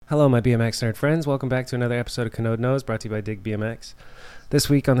Hello, my BMX nerd friends. Welcome back to another episode of KANODE Knows, brought to you by Dig BMX. This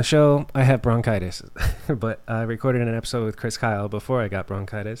week on the show, I have bronchitis, but I recorded an episode with Kriss Kyle before I got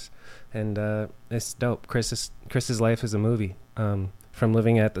bronchitis, and it's dope. Chris's life is a movie. From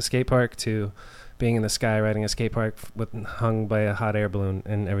living at the skate park to being in the sky riding a skate park hung by a hot air balloon,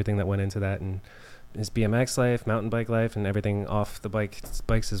 and everything that went into that, and his BMX life, mountain bike life, and everything off the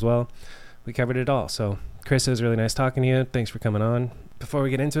bikes as well. We covered it all. So, Kriss, it was really nice talking to you. Thanks for coming on. Before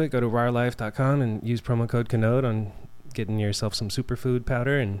we get into it, go to rawlife.com and use promo code KANODE on getting yourself some superfood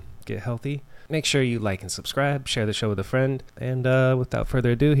powder and get healthy. Make sure you like and subscribe, share the show with a friend, and without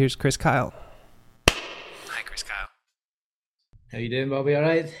further ado, here's Kriss Kyle. Hi, Kriss Kyle. How you doing, Bobby? All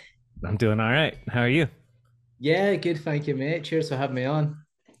right? I'm doing all right. How are you? Yeah, good. Thank you, mate. Cheers for having me on.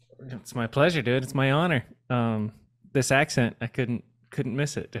 It's my pleasure, dude. It's my honor. This accent, I couldn't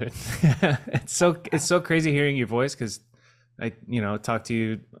miss it, dude. It's so crazy hearing your voice because I talked to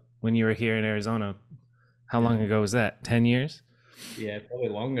you when you were here in Arizona. How long ago was that? 10 years? Yeah, probably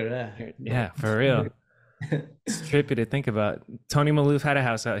longer. Yeah, for real. It's trippy to think about. Tony Maloof had a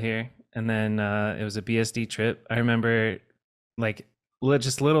house out here, and then it was a BSD trip. I remember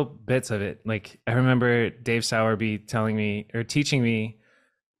just little bits of it. Like I remember Dave Sowerby telling me or teaching me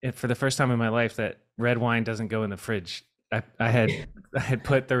for the first time in my life that red wine doesn't go in the fridge. I had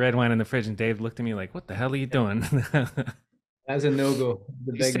put the red wine in the fridge, and Dave looked at me like, "What the hell are you doing?" That's a no-go.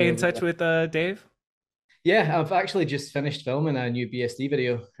 You stay in touch with Dave? Yeah, I've actually just finished filming a new BSD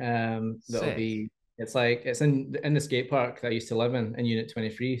video. That'll be it's in the skate park that I used to live in Unit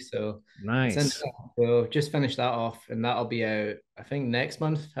 23. So Nice. so just finished that off, and that'll be out I think next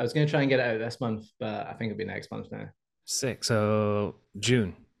month. I was gonna try and get it out this month, but I think it'll be next month now. Sick. So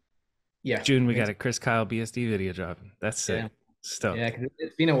June. Yeah. June, we got a Kriss Kyle BSD video dropping. That's sick. Yeah. Stoked. Yeah, 'cause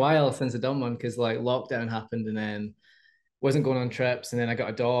it's been a while since I've done one because like lockdown happened and then wasn't going on trips and then I got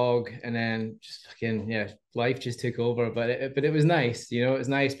a dog and then just fucking life just took over. But it was nice, it was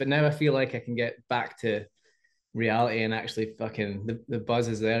nice. But now I feel like I can get back to reality and actually fucking the buzz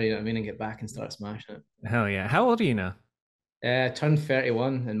is there, you know what I mean, and get back and start smashing it. Hell yeah. How old are you now? Turned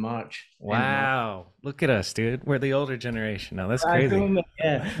 31 in March. Wow. Look at us, dude. We're the older generation now. That's crazy.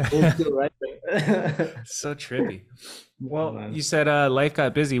 Yeah, old school, right? So trippy. Well, Man. you said life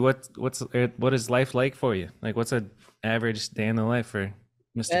got busy. What is life like for you? Like, what's an average day in the life for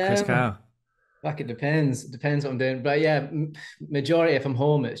Mr. Kriss Kyle? Fuck, it depends. It depends what I'm doing. But yeah, majority if I'm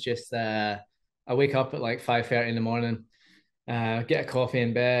home, it's just I wake up at like 5:30 in the morning, get a coffee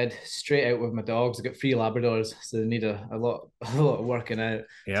in bed, straight out with my dogs. I've got 3 Labradors, so they need a lot a lot of working out.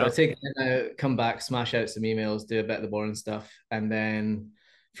 So I Yeah. take them out, come back, smash out some emails, do a bit of the boring stuff, and then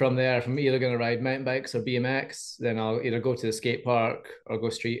from there, if I'm either going to ride mountain bikes or BMX, then I'll either go to the skate park or go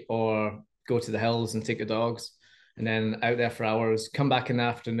street or go to the hills and take the dogs. And then out there for hours, come back in the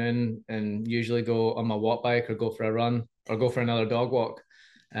afternoon and usually go on my walk bike or go for a run or go for another dog walk.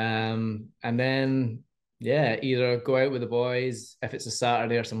 And then, yeah, either go out with the boys if it's a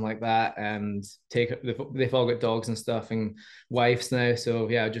Saturday or something like that and they've all got dogs and stuff and wives now. So,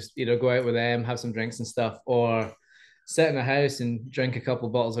 yeah, just either go out with them, have some drinks and stuff, or sit in the house and drink a couple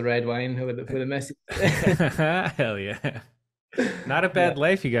of bottles of red wine with a message. Hell yeah. Not a bad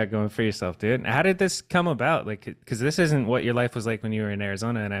life you got going for yourself, dude. How did this come about? Like, because this isn't what your life was like when you were in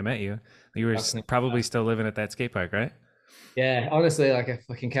Arizona and I met you. You were probably still living at that skate park, right? Yeah, honestly, like I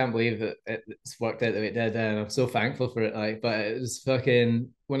fucking can't believe that it's worked out the way it did, and I'm so thankful for it. Like, but it was fucking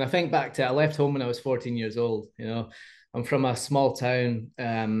when I think back to it, I left home when I was 14 years old. I'm from a small town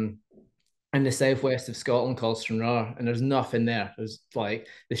in the southwest of Scotland called Stranraer, and there's nothing there. There's like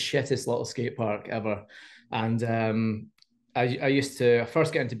the shittest little skate park ever, and I used to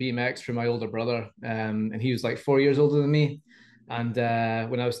first get into BMX from my older brother, and he was like 4 years older than me. And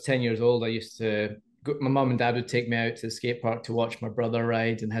when I was 10 years old, I used to go, my mom and dad would take me out to the skate park to watch my brother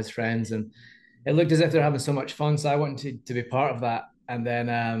ride and his friends. And it looked as if they're having so much fun. So I wanted to be part of that. And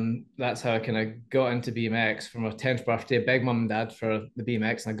then that's how I kind of got into BMX for my 10th birthday. I begged mom and dad for the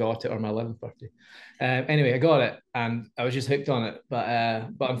BMX and I got it, or my 11th birthday. Anyway, I got it and I was just hooked on it.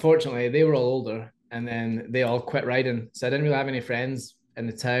 But unfortunately, they were all older and then they all quit riding. So I didn't really have any friends in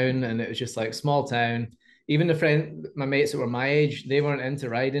the town, and it was just like small town. Even my mates that were my age, they weren't into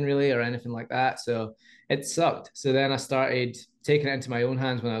riding really or anything like that. So it sucked. So then I started taking it into my own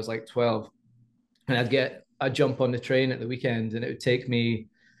hands when I was like 12, and I'd jump on the train at the weekend, and it would take me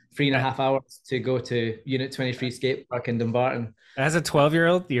 3.5 hours to go to Unit 23 skate park in Dumbarton. As a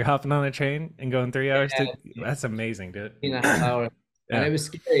 12-year-old, you're hopping on a train and going 3 hours Yeah, to. That's amazing, dude. 3.5 hours. And it Yeah. was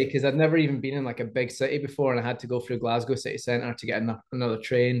scary because I'd never even been in like a big city before, and I had to go through Glasgow city centre to get another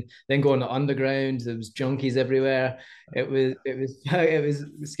train, then go on the underground. There was junkies everywhere. It was it was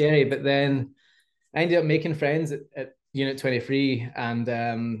scary. But then I ended up making friends at Unit 23, and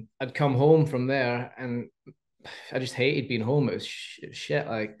I'd come home from there, and I just hated being home. It was shit.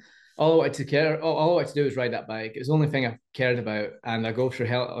 Like all I wanted to do was ride that bike. It was the only thing I cared about, and I go to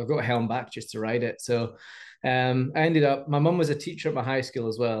hell and back just to ride it. So, I ended up. My mum was a teacher at my high school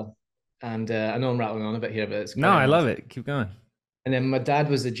as well, and I know I'm rattling on a bit here, but it's No, quite I love enough. it. Keep going. And then my dad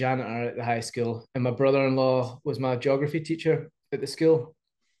was a janitor at the high school, and my brother-in-law was my geography teacher at the school.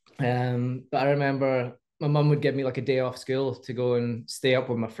 But I remember my mum would give me like a day off school to go and stay up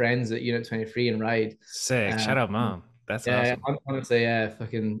with my friends at Unit 23 and ride. Sick. Um, Shout out, mom. That's yeah, awesome. honestly, yeah,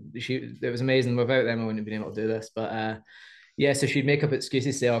 it was amazing. Without them, I wouldn't have been able to do this. But yeah, so she'd make up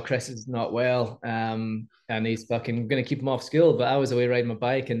excuses, say, "Oh, Chris is not well, and he's fucking gonna keep him off school." But I was away riding my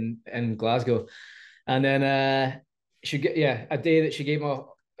bike in Glasgow, and then she get yeah a day that she gave me off.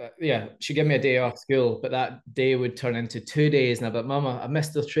 Yeah, she gave me a day off school, but that day would turn into 2 days. And I'd be like, Mama, I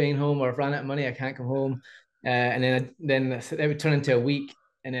missed the train home, or I've ran out of money, I can't come home. And then it would turn into a week,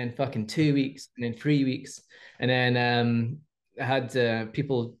 and then fucking 2 weeks, and then 3 weeks, and then I had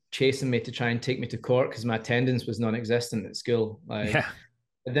people chasing me to try and take me to court because my attendance was non-existent at school. Like Yeah.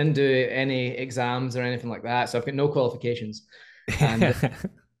 I didn't do any exams or anything like that, so I've got no qualifications. And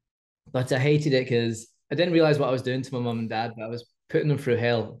but I hated it because I didn't realize what I was doing to my mum and dad, but I was putting them through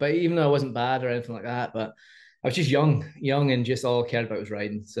hell. But even though I wasn't bad or anything like that, but I was just young, and just all I cared about was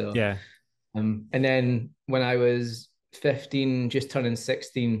riding. So, Yeah. and then when I was 15, just turning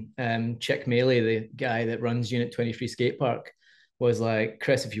 16, Chick Maley, the guy that runs Unit 23 skate park, was like,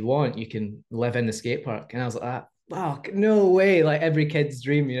 Chris, if you want, you can live in the skate park. And I was like, ah, fuck, no way. Like every kid's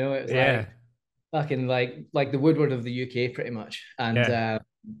dream, it was Yeah. like fucking like the Woodward of the UK pretty much. And Yeah.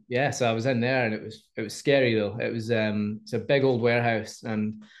 yeah, so I was in there, and it was scary though. It's a big old warehouse,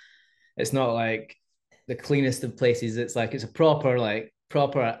 and it's not like the cleanest of places. It's a proper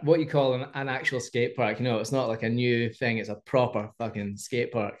what you call an actual skate park. It's not like a new thing. It's a proper fucking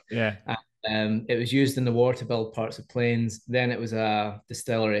skate park. Yeah. And it was used in the war to build parts of planes. Then it was a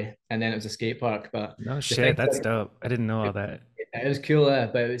distillery, and then it was a skate park. But No the thing shit. That's dope. I didn't know all it, that. it was cool,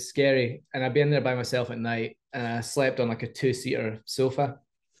 but it was scary. And I'd be in there by myself at night, and I slept on like a two-seater sofa.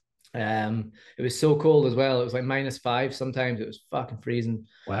 It was so cold as well. It was like -5 sometimes. It was fucking freezing.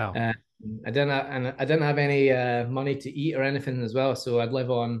 Wow. Uh, I didn't have any money to eat or anything as well, so I'd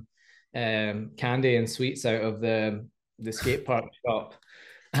live on candy and sweets out of the skate park shop.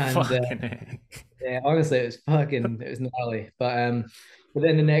 And Fucking A. yeah, honestly, it was gnarly. But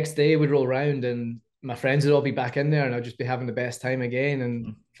then the next day we'd roll around, and my friends would all be back in there, and I'd just be having the best time again.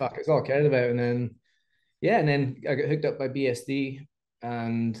 And fuck, it's all I cared about. And then yeah, and then I got hooked up by BSD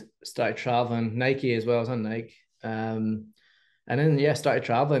and started traveling. Nike as well. I was on Nike. And then yeah, started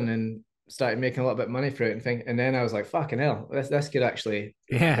traveling and started making a little bit of money for it, and then I was like, fucking hell, this could actually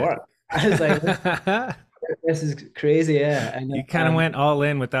Yeah. work. I was like, this is crazy, yeah. And You kind of went all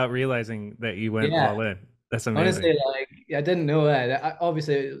in without realizing that you went yeah, all in. That's amazing. honestly, like I didn't know that.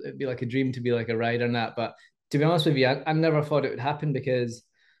 Obviously, it'd be like a dream to be like a rider and that, but to be honest with you, I never thought it would happen because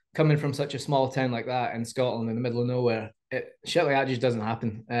coming from such a small town like that in Scotland, in the middle of nowhere, shit like that just doesn't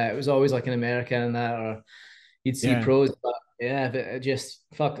happen. It was always like in America and that, or you'd see Yeah. pros, but yeah, but it just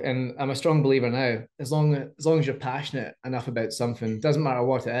fuck. And I'm a strong believer now. As long as you're passionate enough about something, doesn't matter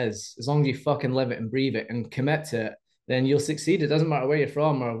what it is. As long as you fucking live it and breathe it and commit to it, then you'll succeed. It doesn't matter where you're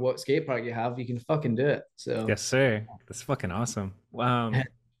from or what skate park you have. You can fucking do it. So Yes, sir. That's fucking awesome.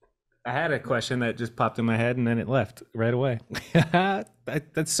 I had a question that just popped in my head and then it left right away.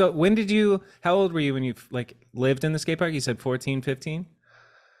 That's so. When did you? How old were you when you like lived in the skate park? You said 14, 15.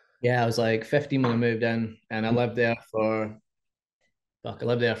 yeah, I was like 15 when I moved in, and I lived there for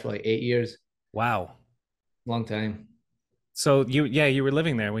like 8 years. Wow. Long time. So you were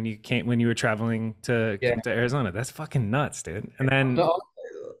living there when you came when you were traveling to Yeah. come to Arizona. That's fucking nuts, dude. And then But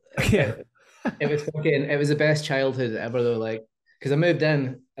yeah, it, it was the best childhood ever though. Like, because I moved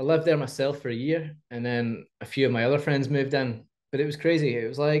in, I lived there myself for a year, and then a few of my other friends moved in. But it was crazy. It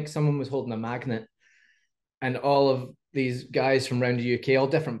was like someone was holding a magnet, and all of these guys from around the UK, all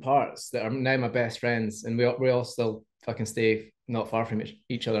different parts, that are now my best friends, and we all still fucking stay not far from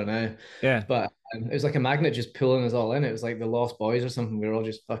each other now. yeah, But it was like a magnet just pulling us all in. It was like the Lost Boys or something. We were all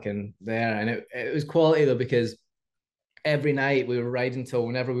just fucking there, and it was quality though because every night we were riding till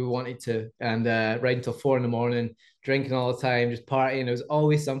whenever we wanted to, and riding till 4 in the morning, drinking all the time, just partying. There was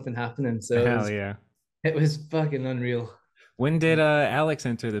always something happening, so it hell was yeah. it was fucking unreal. When did Alex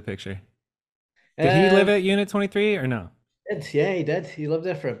enter the picture? Did he live Um, at Unit 23 or no? Yeah, he did. He lived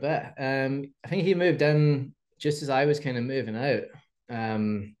there for a bit. I think he moved in just as I was kind of moving out.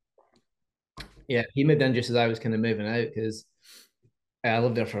 Um, yeah, he moved in just as I was kind of moving out because I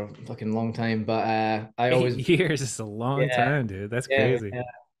lived there for a fucking long time. But I Eight always, years is a long yeah, time, dude. That's yeah, crazy. yeah.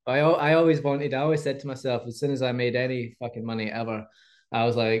 I always wanted. I always said to myself, as soon as I made any fucking money ever, I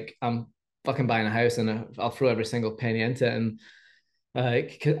was like, I'm fucking buying a house and I'll throw every single penny into it. And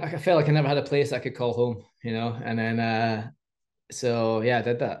I felt like I never had a place I could call home, you know. And then so yeah, I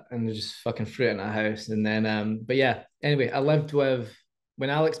did that and just fucking threw it in a house. And then but yeah, anyway, I lived with when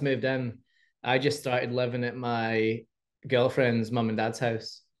Alex moved in, I just started living at my girlfriend's mum and dad's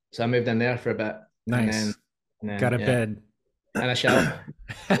house. So I moved in there for a bit and then Nice. Got a yeah, bed. and a shower.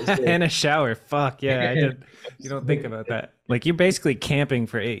 It was good. And a shower. Fuck yeah, I did. You don't think about that. Like you're basically camping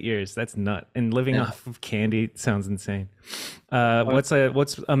for 8 years. That's nut. And living Yeah. off of candy sounds insane. What's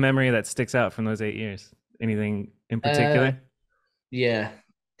a memory that sticks out from those 8 years? Anything in Uh particular? yeah,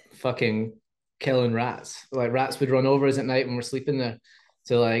 fucking killing rats. Like rats would run over us at night when we're sleeping there.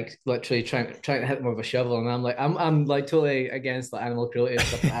 So like literally trying to hit them with a shovel, and I'm like totally against like animal cruelty and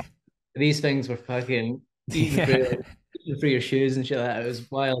stuff like that. These things were fucking Yeah. eating through your shoes and shit like that. It was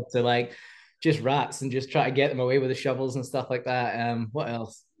wild to like just rats and just try to get them away with the shovels and stuff like that. What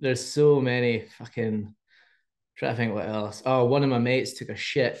else? There's so many fucking trying to think what else. Oh, one of my mates took a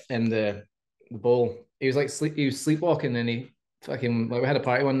shit in the bowl. He was sleepwalking and he fucking like we had a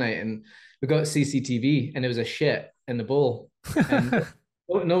party one night and we got CCTV and there was a shit in the bowl and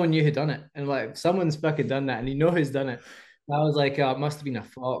no one knew who'd done it. And like someone's fucking done that and you know who's done it. I was like, it must have been a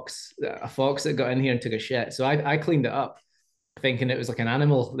fox that got in here and took a shit. So I cleaned it up, thinking it was like an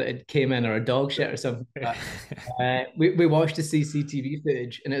animal that had came in or a dog shit or something. But we watched the CCTV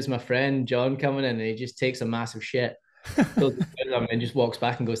footage, and it was my friend John coming in, and he just takes a massive shit, goes to bed and just walks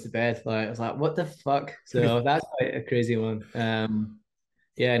back and goes to bed. Like I was like, what the fuck? So that's quite a crazy one.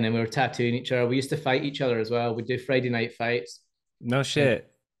 Yeah, and then we were tattooing each other. We used to fight each other as well. We'd do Friday night fights No and shit.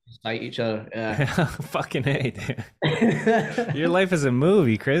 just fight each other. Yeah. Fucking A, dude. Your life is a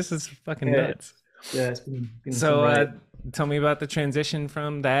movie, Chris. It's fucking Yeah, nuts. yeah, it's been some So, right. tell me about the transition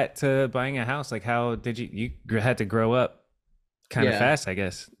from that to buying a house. Like, how did you had to grow up kind of Yeah, fast, I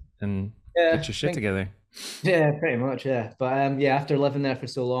guess, and get yeah, your I shit think together. yeah, pretty much, yeah. But yeah, after living there for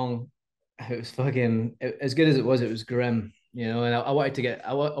so long, it was fucking as good as it was grim, you know. And I wanted to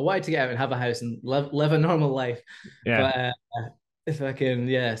I wanted to get out and have a house and live a normal life. Yeah, But if I can,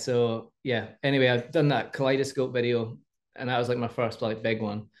 yeah. So yeah. Anyway, I've done that kaleidoscope video, and that was like my first like big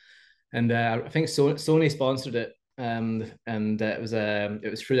one. And I think Sony sponsored it, and it was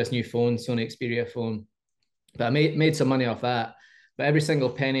through this new phone, Sony Xperia phone. But I made some money off that. But every single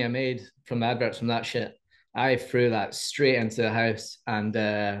penny I made from the adverts from that shit, I threw that straight into the house and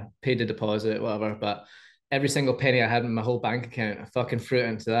paid the deposit, whatever. But every single penny I had in my whole bank account, I fucking threw it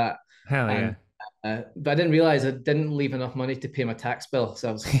into that. hell yeah. And but I didn't realize I didn't leave enough money to pay my tax bill, so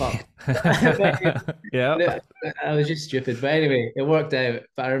I was fucked. Yeah. I was just stupid. But anyway, it worked out.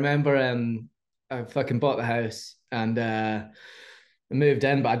 But I remember I fucking bought the house and I moved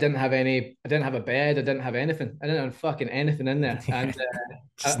in, but I didn't have a bed, I didn't have anything. I didn't have fucking anything in there. And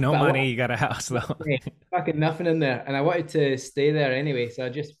Just no but money. You got a house though. fucking nothing in there. And I wanted to stay there anyway, so I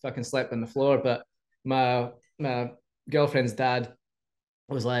just fucking slept on the floor. But my girlfriend's dad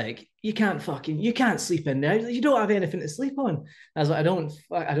was like, you can't sleep in there. You don't have anything to sleep on. I was like,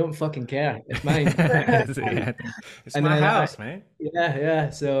 I don't fucking care. It's mine. Yeah. It's And my then house, man. yeah, yeah.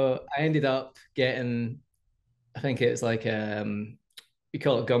 So I ended up getting, I think it's like you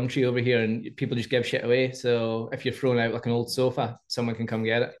call it Gumtree over here, and people just give shit away. So if you're throwing out like an old sofa, someone can come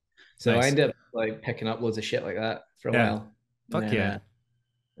get it. So I Nice. ended up like picking up loads of shit like that for a Yeah. while, and Fuck then yeah.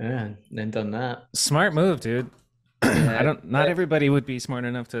 yeah, and then done that. Smart move, dude. I Yeah, don't. Not everybody would be smart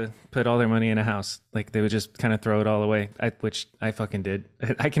enough to put all their money in a house. Like they would just kind of throw it all away. Which I fucking did.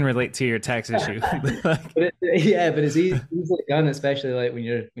 I can relate to your tax issue. Like, yeah, but it's easily done, especially like when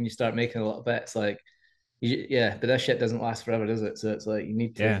you start making a lot of bets. Like, yeah, but that shit doesn't last forever, does it? So it's like you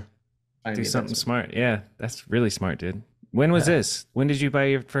need to yeah, try and do be a bit something smart. smart. Yeah, that's really smart, dude. When was this? When did you buy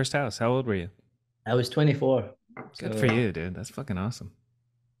your first house? How old were you? I was 24, Good for so you, dude. That's fucking awesome.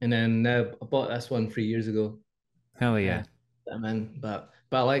 and then now I bought this one 3 years ago. Hell Uh, yeah. I'm in, but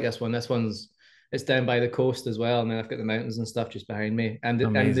I like this one. This one's it's down by the coast as well, and then I've got the mountains and stuff just behind me. And the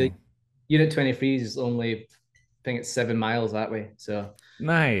Amazing. unit 23 is only, I think it's 7 miles that way. So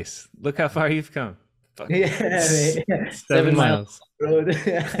Nice. Look how far you've come. Fucking yeah, mate, yeah, 7 miles. 7 miles road.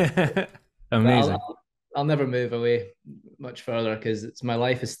 But Amazing. I'll never move away much further because it's my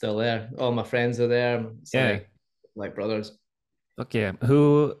life is still there. All my friends are there. It's Yeah. like brothers. Fuck yeah.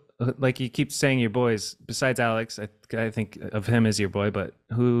 like you keep saying your boys. Besides Alex, I think of him as your boy. But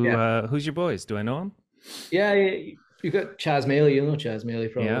Yeah. who's your boys? Do I know him? Yeah, you got Chaz Maley, you know Chaz Maley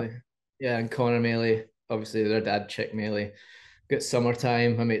Yeah, probably. Yeah, and Connor Maley, obviously their dad, Chick Maley. Got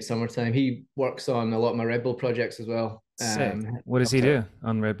Summertime, my mate Summertime. He works on a lot of my Red Bull projects as well. sick. What does he Helps out. do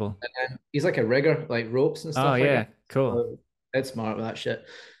on Red Bull? And he's like a rigger, like ropes and Oh stuff like yeah, that. cool. So it's smart with that shit.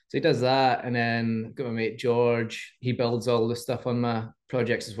 So he does that, and then got my mate George. He builds all the stuff on my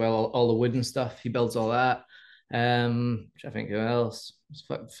projects as well, all the wooden stuff. He builds all that. Which I think who else?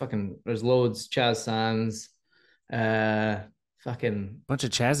 It's fucking, there's loads. Chaz Sands, uh, fucking Bunch of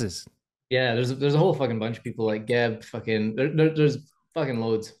Chazzes. yeah. There's a whole fucking bunch of people like Geb. Fucking there's fucking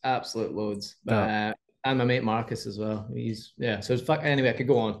loads, absolute loads. But Dope. and my mate Marcus as well. He's yeah. So it's fuck. Anyway, I could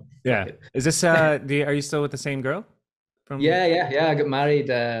go on. Fuck Yeah. it. Is this are you still with the same girl from? Yeah. I got married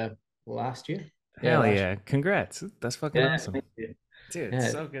last year. Yeah, Hell last yeah. Congrats. That's fucking year. awesome. Thank you. Dude, Yeah,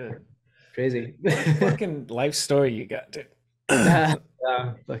 so good. crazy. What a fucking life story you got, dude.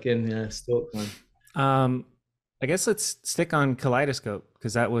 Fucking yeah, stoked, man. um, I guess let's stick on Kaleidoscope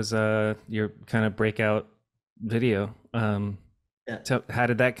because that was your kind of breakout video. Yeah. So how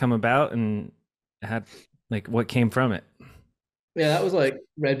did that come about and had like what came from it? Yeah, that was like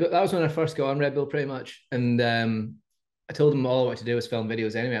Red Bull. That was when I first got on Red Bull pretty much. And I told them all I wanted to do was film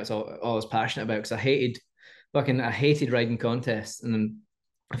videos anyway. That's all I was passionate about because I hated riding contests. And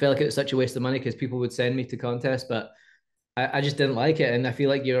I felt like it was such a waste of money because people would send me to contests, but I just didn't like it. And I feel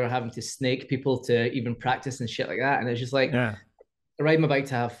like you're having to snake people to even practice and shit like that. And it's just like, Yeah. I ride my bike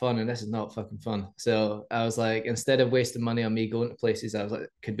to have fun, and this is not fucking fun. So I was like, instead of wasting money on me going to places, I was like,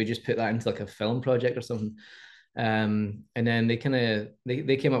 could we just put that into like a film project or something? And then they came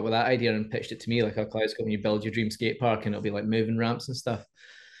up with that idea and pitched it to me like a kaleidoscope when you build your dream skate park and it'll be like moving ramps and stuff.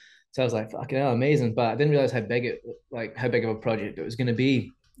 So I was like, fucking hell, amazing. But I didn't realize how big of a project it was going to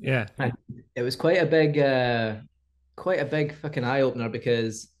be. Yeah. And it was quite a big fucking eye opener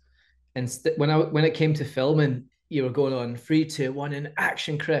because when it came to filming, you were going on three, two, one, in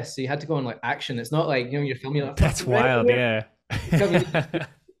action, Chris. So you had to go on like action. It's not like you're filming, you're like That's fucking ready, wild, yeah.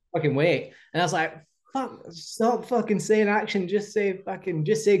 fucking wait. And I was like, fuck, stop fucking saying action. Just say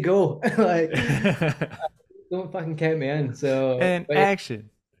go. Like, don't fucking count me in. So, And but action.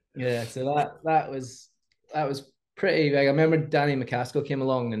 yeah, so that was pretty big. I remember Danny McCaskill came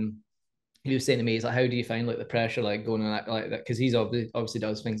along and he was saying to me, he's like, "How do you find like the pressure like going on that like that?" Because he's obviously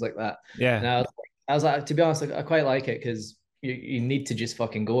does things like that. Yeah. And I was like, to be honest, like, I quite like it because you need to just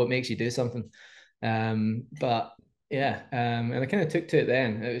fucking go. It makes you do something. But yeah, and I kind of took to it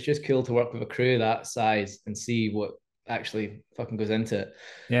then. It was just cool to work with a crew that size and see what actually fucking goes into it.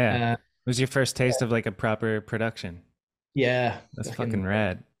 Yeah. Uh, It was your first taste of like a proper production. yeah, That's fucking fucking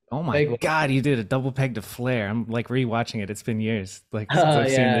rad. Oh my big one. God, you did a double peg to flare. I'm like rewatching it. It's been years like since Oh I've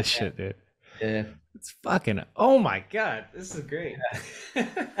seen yeah, this shit, dude. yeah. It's fucking, oh my God, this is great.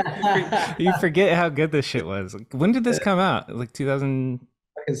 You forget how good this shit was. Like, when did this come out? Like 2015,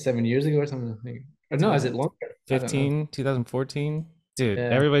 Fucking 7 years ago or something, I think. Or no, is it longer? I don't know. 2014? Dude, Yeah.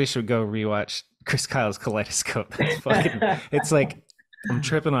 everybody should go rewatch Chris Kyle's Kaleidoscope. That's fucking, it's like I'm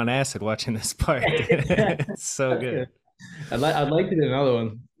tripping on acid watching this part. It's so good. I'd like to do another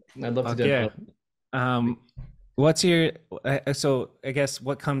one. I'd love to Fuck do yeah. another Um, what's your so I guess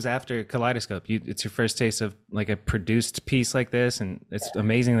what comes after Kaleidoscope? It's your first taste of like a produced piece like this, and it's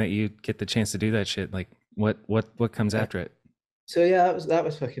amazing that you get the chance to do that shit. Like, what comes one. after it? So yeah, that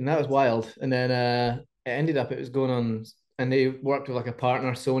was wild. And then it was going on, and they worked with like a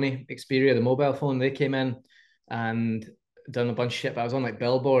partner, Sony Xperia, the mobile phone. They came in and done a bunch of shit. But I was on like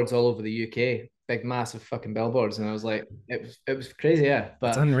billboards all over the UK, big massive fucking billboards, and I was like, it was crazy, yeah. It's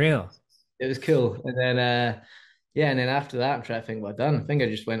But unreal. it was cool. And then yeah, and then after that, I'm trying to think what I've done. I think I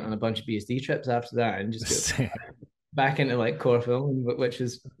just went on a bunch of BSD trips after that and just got back into like core film, which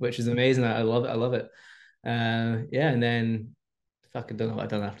is amazing. I love it. I love it. Yeah, and then fucking don't know what I've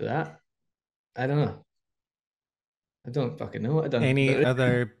done after that. I don't know. I don't fucking know what I've done. Any But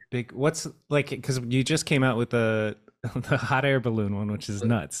other big? What's like? Because you just came out with the the hot air balloon one, which is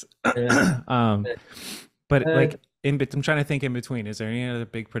nuts. yeah, um, but uh, like I'm trying to think in between. Is there any other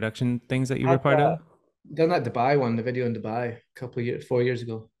big production things that you were I've part of? done that Dubai one, the video in Dubai, a couple of years, 4 years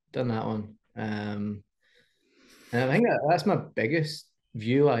ago. Done that one. And I think that's my biggest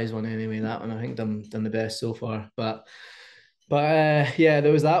view eyes one anyway. That one I think done the best so far. But yeah,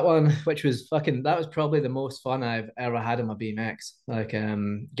 there was that one, which was fucking. That was probably the most fun I've ever had in my BMX. Like Tell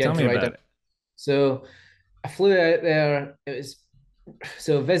getting me to ride down. about it. So I flew out there. It was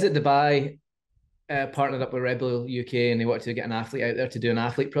so Visit Dubai partnered up with Red Bull UK, and they wanted to get an athlete out there to do an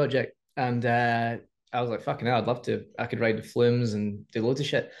athlete project. And I was like, fucking hell, I'd love to. I could ride the flumes and do loads of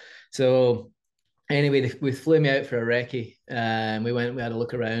shit. So anyway, we flew me out for a recce. We had a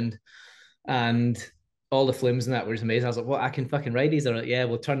look around, and all the flumes and that were just amazing. I was like, "What? I can fucking ride these?" They're like, "Yeah,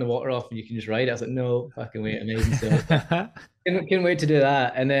 we'll turn the water off and you can just ride it." I was like, "No, fucking wait, amazing!" So can't wait to do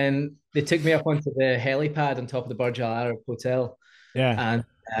that. And then they took me up onto the helipad on top of the Burj Al Arab Hotel, Yeah.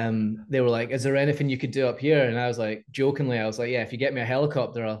 and they were like, "Is there anything you could do up here?" And I was like, jokingly, I was like, "Yeah, if you get me a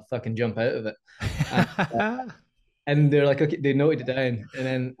helicopter, I'll fucking jump out of it." And they're like, okay, they noted it down. And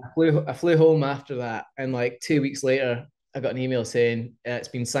then I flew home after that. And like 2 weeks later, I got an email saying it's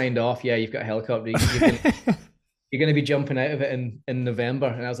been signed off. Yeah, you've got a helicopter. You're gonna be jumping out of it in November.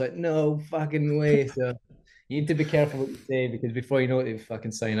 And I was like, no fucking way. So you need to be careful what you say because before you know it, they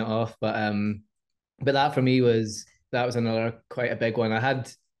fucking sign it off. But that for me was another quite a big one. I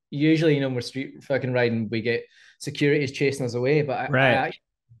had usually, we're street fucking riding, we get securities chasing us away, but Right.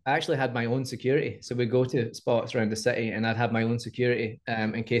 I actually had my own security. So we'd go to spots around the city and I'd have my own security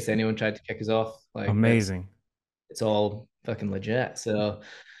in case anyone tried to kick us off. Like Amazing. it's all fucking legit. So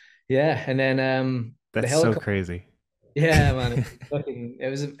yeah. And then the That's so helicopter, crazy. yeah, man, it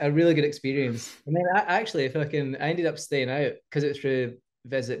was a really good experience. And then I ended up staying out because it's through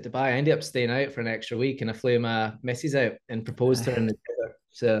Visit Dubai. I ended up staying out for an extra week and I flew my missus out and proposed to her in the desert.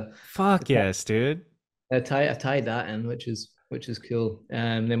 So Fuck yes, dude. I tied that in, which is cool.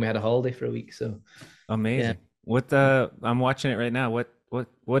 Then we had a holiday for a week. So yeah, Amazing. What the I'm watching it right now. What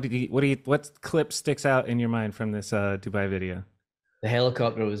clip sticks out in your mind from this Dubai video? the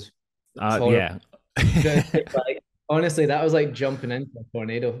helicopter was horrible. Yeah. Like honestly, that was like jumping into a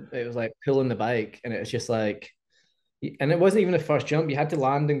tornado. It was like pulling the bike, and it was just like, and it wasn't even the first jump. You had to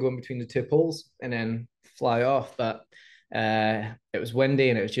land and go in between the two poles and then fly off. But it was windy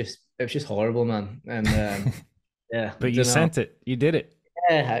and it was just horrible, man. And yeah, I But you don't know. sent it. You did it.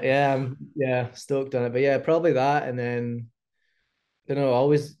 Yeah, stoked on it. But yeah, probably that, and then I don't know,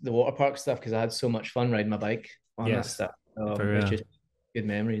 always the water park stuff because I had so much fun riding my bike on that Yes. stuff. For It's real. just good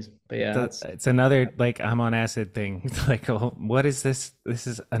memories. But yeah, that's It's another like I'm on acid thing. It's like, oh, what is this? This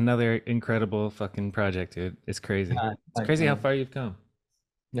is another incredible fucking project, dude. It's crazy. It's thanks, crazy how man. far you've come.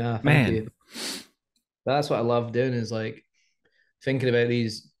 No, thank Man. you. That's what I love doing is like thinking about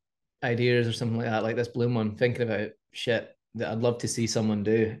these ideas or something like that, like this bloom one, thinking about shit that I'd love to see someone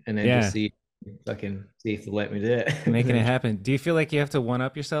do, and then just Yeah. see if they let me do it. And Making it then, happen. Do you feel like you have to one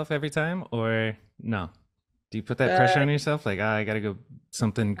up yourself every time or no? Do you put that pressure on yourself? Like, I gotta go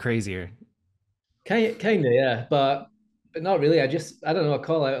something crazier. kind of, yeah, but not really. I don't know. I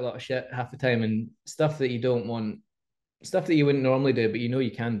call out a lot of shit half the time and stuff that you don't want, stuff that you wouldn't normally do, but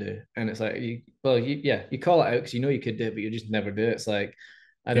you can do, and it's like yeah, you call it out because you could do it, but you just never do it. It's like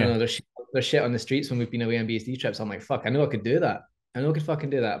I don't Yeah. know. There's shit on the streets when we've been away on BSD trips. I'm like, fuck, I know I could do that. I know I could fucking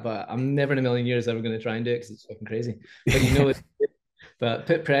do that, but I'm never in a million years ever going to try and do it because it's fucking crazy. But but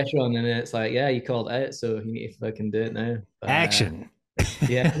put pressure on, and then it's like, yeah, you called it out, so you need to fucking do it now. But Action.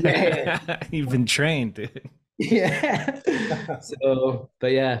 yeah, yeah, You've been trained, dude. yeah. So,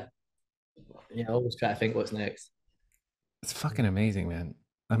 but yeah, I always try to think what's next. It's fucking amazing, man.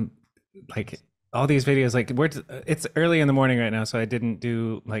 I'm like all these videos like it's early in the morning right now, so I didn't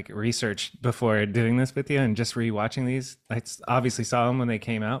do like research before doing this with you and just rewatching these. Obviously saw them when they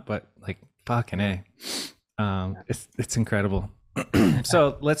came out, but like fucking A. It's incredible.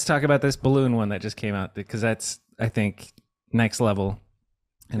 So let's talk about this balloon one that just came out because that's I think next level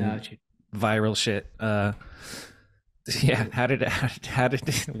No, and viral shit. Yeah, how did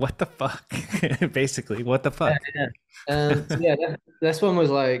what the fuck? Basically, what the yeah, fuck? yeah. So yeah, this one was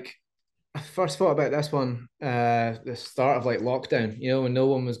like I first thought about this one the start of like lockdown, when no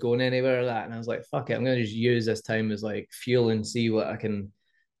one was going anywhere or that, and I was like, fuck it, I'm gonna just use this time as like fuel and see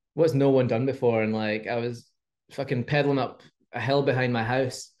what's no one done before. And like I was fucking pedaling up a hill behind my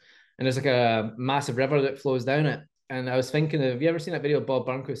house, and there's like a massive river that flows down it. And I was thinking have you ever seen that video of Bob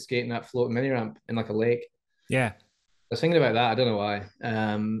Burnquist skating that floating mini ramp in like a lake? Yeah. I was thinking about that. I don't know why.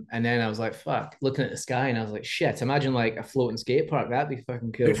 And then I was like, fuck, looking at the sky, and I was like, shit, imagine like a floating skate park. That'd be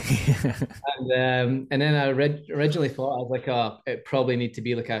fucking cool. And then originally thought I was like, oh, it probably need to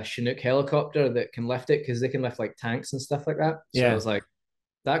be like a Chinook helicopter that can lift it because they can lift like tanks and stuff like that. So I Yeah. was like,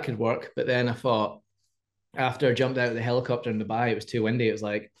 that could work. But then I thought after I jumped out of the helicopter in Dubai, it was too windy. It was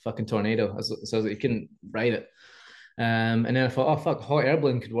like fucking tornado. So I was like, you couldn't ride it. And then I thought, oh fuck, hot air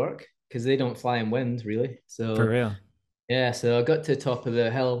balloon could work because they don't fly in wind really. For So real. yeah, so I got to the top of the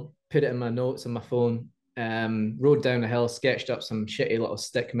hill, put it in my notes on my phone, rode down the hill, sketched up some shitty little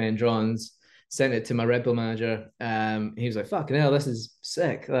stick men drawings, sent it to my Red Bull manager. He was like, fucking hell, this is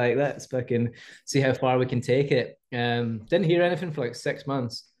sick. Like, let's fucking see how far we can take it. Didn't hear anything for like 6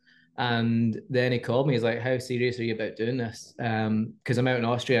 months. And then he called me. He's like, "How serious are you about doing this? Because I'm out in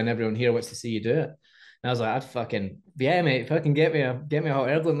Austria and everyone here wants to see you do it." And I was like, "I'd fucking yeah, mate, fucking get me a hot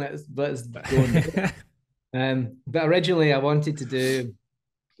air balloon. Let's go and do it." But originally I wanted to do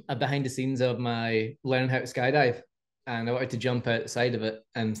a behind the scenes of my learning how to skydive, and I wanted to jump outside of it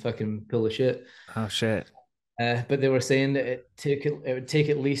and fucking pull the shit. Oh shit. But they were saying that it would take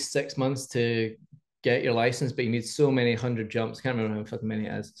at least 6 months to get your license, but you need so many hundred jumps. I can't remember how fucking many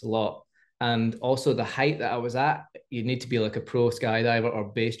it is. It's a lot. And also the height that I was at, you need to be like a pro skydiver or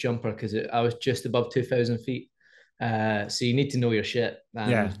base jumper because I was just above 2,000 feet. So you need to know your shit,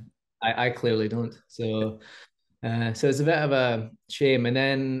 Yeah. and I clearly don't. So it's a bit of a shame. And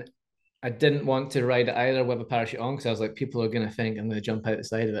then I didn't want to ride it either with a parachute on because I was like, people are going to think I'm going to jump out the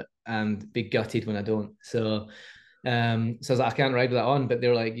side of it and be gutted when I don't. So I was like, I can't ride with that on. But they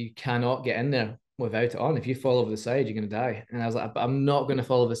were like, you cannot get in there without it on. If you fall over the side, you're going to die. And I was like, I'm not going to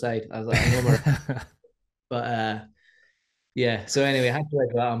fall over the side. I was like, I know more. But yeah. So anyway, I had to ride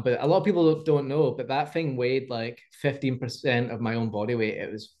with that on. But a lot of people don't know, but that thing weighed like 15% of my own body weight.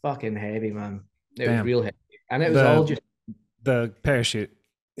 It was fucking heavy, man. It was Damn. real heavy. And it was all The just the parachute.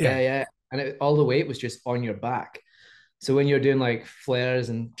 yeah, Yeah. yeah. And all the weight was just on your back. So when you're doing like flares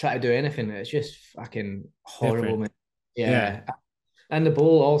and try to do anything, it's just fucking horrible, Different. man. Yeah. Yeah. And the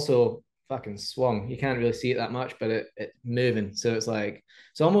bowl also fucking swung. You can't really see it that much, but it's moving. So it's like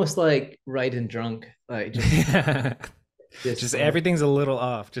it's almost like riding drunk. Like Yeah. just Just everything's a little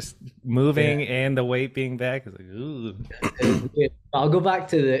off. Just yeah. moving and the weight being back is like, ooh. It's weird. I'll go back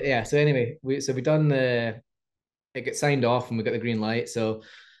to the yeah. So anyway, we done the it got signed off and we got the green light. So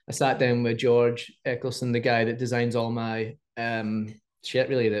I sat down with George Eccleston, the guy that designs all my shit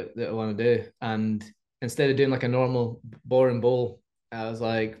really that I want to do. And instead of doing like a normal boring bowl, I was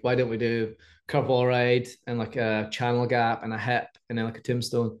like, why don't we do curveball ride and like a channel gap and a hip and then like a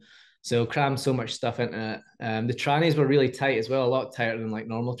tombstone? So crammed so much stuff into it. The trannies were really tight as well, a lot tighter than like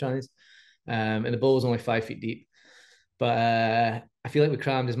normal trannies. And the bowl was only 5 feet deep. But I feel like we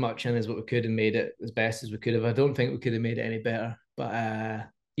crammed as much in as what we could and made it as best as we could have. I don't think we could have made it any better. But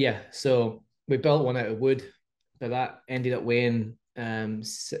yeah, so we built one out of wood, but that ended up weighing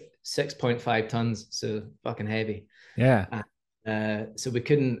 6.5 tons, so fucking heavy. Yeah. So we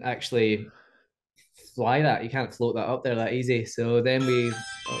couldn't actually fly that. You can't float that up there that easy. So then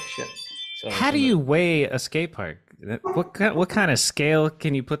oh shit, sorry, How do somebody. you weigh a skate park? What kind of scale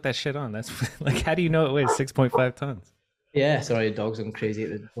can you put that shit on? That's like how do you know it weighs 6.5 tons? Yeah, sorry, the dog's going crazy at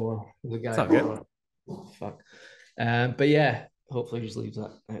the door. The It's guy all at the good. door. Fuck. But yeah, hopefully he just leaves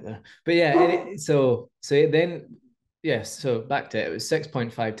that out there. But yeah, so then yeah, so back to it. It was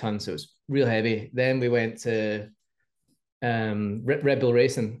 6.5 tons, so it was real heavy. Then we went to Red Bull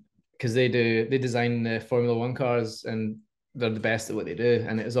Racing because they design the Formula One cars and they're the best at what they do,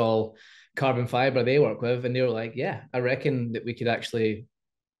 and it was all carbon fiber they work with, and they were like, yeah, I reckon that we could actually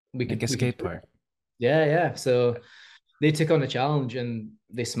Make a we could skate do it. park. Yeah, yeah. So they took on the challenge and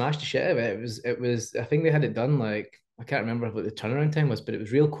they smashed the shit out of it. It was I think they had it done like I can't remember what the turnaround time was, but it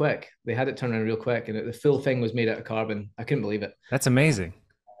was real quick. They had it turned around real quick, and the full thing was made out of carbon. I couldn't believe it. That's amazing.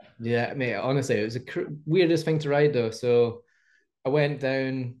 Yeah, mate. Honestly, it was the weirdest thing to ride though. So I went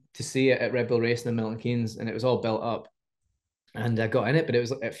down to see it at Red Bull Racing in Milton Keynes, and it was all built up. And I got in it, but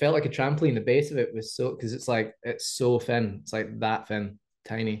it felt like a trampoline. The base of it was so because it's so thin. It's like that thin,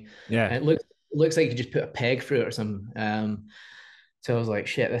 tiny, Yeah. and it looks like you just put a peg through it or something. So I was like,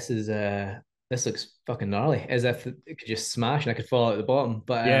 shit, this looks fucking gnarly, as if it could just smash and I could fall out at the bottom.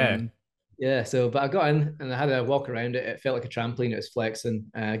 But Yeah. yeah, but I got in and I had a walk around it. It felt like a trampoline. It was flexing.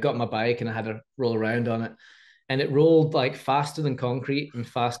 I got my bike and I had to roll around on it, and it rolled like faster than concrete and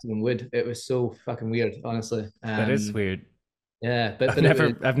faster than wood. It was so fucking weird, honestly. That is weird. Yeah, but it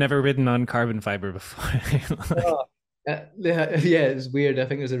was I've never ridden on carbon fiber before. Like, oh, yeah, yeah, it was weird. I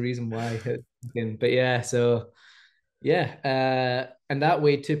think there's a reason why. But yeah, so yeah, and that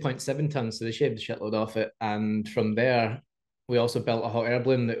weighed 2.7 tons, so they shaved the shitload off it. And from there, we also built a hot air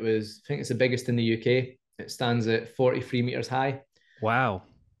balloon that was, I think it's the biggest in the UK. It stands at 43 meters high. wow.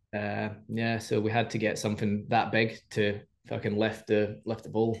 Yeah, so we had to get something that big to fucking lift the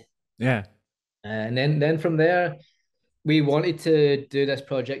bowl. Yeah. And then from there, we wanted to do this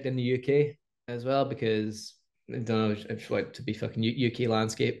project in the UK as well because I don't know, I just like to be fucking UK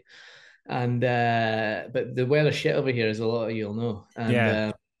landscape. And but the weather shit over here is a lot of you'll know. And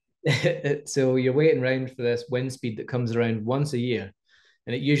Yeah. so you're waiting around for this wind speed that comes around once a year.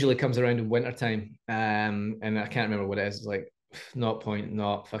 And it usually comes around in winter time. And I can't remember what it is. It's like not point,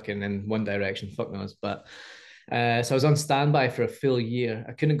 not fucking in one direction, fuck knows. But so I was on standby for a full year.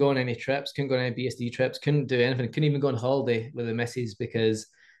 I couldn't go on any trips, couldn't go on any BSD trips, couldn't do anything, couldn't even go on holiday with the missus because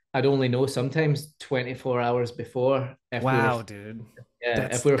I'd only know sometimes 24 hours before if we were, Wow, dude. yeah,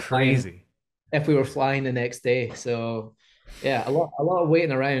 That's crazy. if we were flying the next day. So yeah, a lot of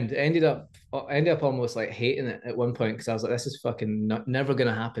waiting around. I ended up almost like hating it at one point because I was like, this is fucking never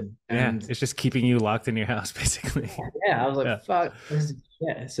gonna happen. Yeah, And it's just keeping you locked in your house, basically. yeah, I was like, Yeah. fuck, this is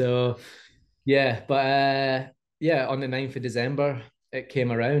shit. So yeah, but yeah, on the 9th of December, it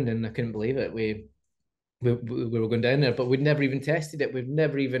came around and I couldn't believe it. We were going down there, but we'd never even tested it. We've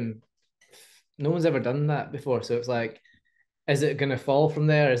never even, no one's ever done that before. So it's like, is it gonna fall from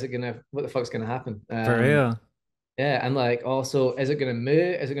there? Is it gonna, what the fuck's gonna happen? For real. Yeah, and like also, is it gonna move?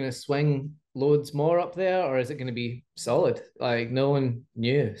 Is it gonna swing loads more up there, or is it gonna be solid? Like no one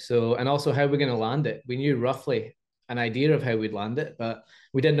knew. So, and also how we're gonna land it. We knew roughly an idea of how we'd land it, but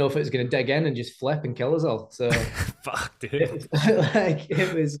we didn't know if it was gonna dig in and just flip and kill us all. So Fuck, dude. it was like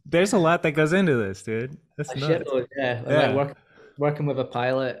it was There's a lot that goes into this, dude. That's a nuts. shitload. Yeah, and like Yeah. working with a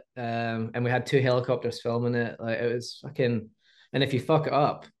pilot, and we had two helicopters filming it. Like it was fucking. And if you fuck it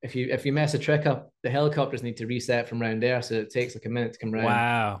up, if you mess a trick up, the helicopters need to reset from round there, so it takes like a minute to come round.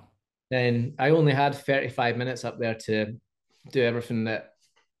 Wow. Then I only had 35 minutes up there to do everything that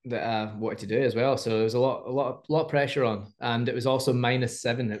I wanted to do as well. So there was a lot of pressure on, and it was also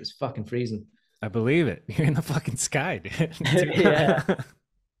 -7. It was fucking freezing. I believe it. You're in the fucking sky, dude. Yeah,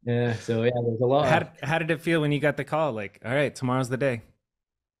 yeah. So yeah, there's a lot of. How did it feel when you got the call? Like, all right, tomorrow's the day.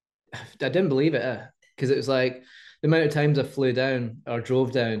 I didn't believe it because it was like the amount of times I flew down or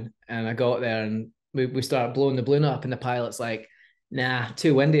drove down, and I got there and we started blowing the balloon up, and the pilot's like, "Nah,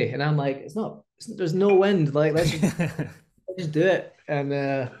 too windy," and I'm like, "It's not. There's no wind. Like, let's just do it." And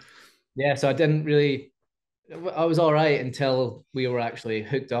yeah, so I didn't really. I was all right until we were actually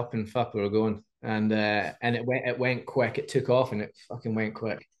hooked up and fuck, we were going, and it went quick. It took off and it fucking went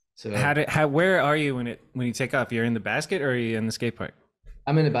quick. So Where are you when you take off? You're in the basket or are you in the skate park?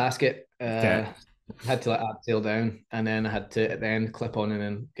 I'm in the basket. Okay. Had to let abseil down, and then I had to at the end clip on and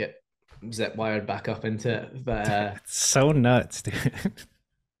then get zip wired back up into it. But It's so nuts, dude.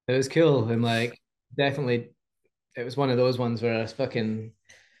 it was cool and like definitely it was one of those ones where I was fucking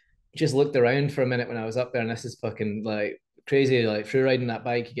just looked around for a minute when I was up there, and this is fucking like crazy. Like through riding that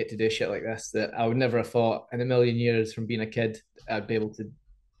bike, you get to do shit like this that I would never have thought in a million years from being a kid I'd be able to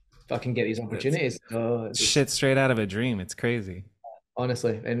fucking get these It's opportunities. So it's just shit straight out of a dream. It's crazy.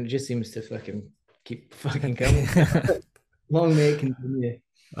 honestly, and it just seems to fucking keep fucking coming. Long may it continue.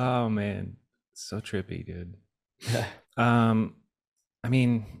 Oh man, so trippy, dude. Um, I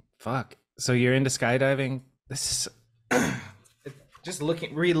mean, fuck. So you're into skydiving? This is just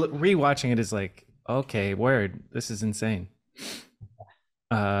rewatching it is like, okay, word. This is insane.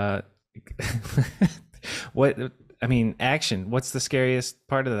 Uh, what? I mean, action. What's the scariest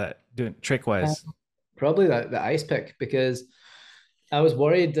part of that? Doing trick wise? Probably the ice pick because I was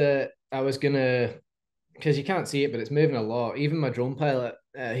worried that I was gonna because you can't see it, but it's moving a lot. Even my drone pilot,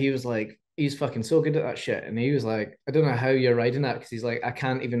 he was like, he's fucking so good at that shit, and he was like, I don't know how you're riding that because he's like, I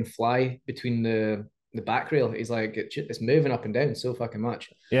can't even fly between the back rail. He's like, it's moving up and down so fucking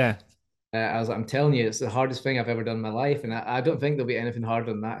much. Yeah. I was like, I'm telling you, it's the hardest thing I've ever done in my life, and I don't think there'll be anything harder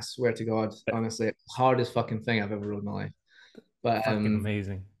than that. I swear to God, honestly, it's the hardest fucking thing I've ever rode in my life. But Fucking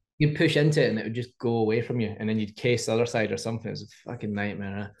amazing. you'd push into it and it would just go away from you, and then you'd case the other side or something. It's a fucking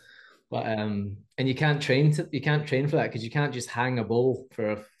nightmare. But and you can't train for that because you can't just hang a bowl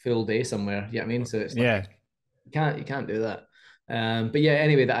for a full day somewhere. You know what I mean? So it's like Yeah. you can't do that. But yeah,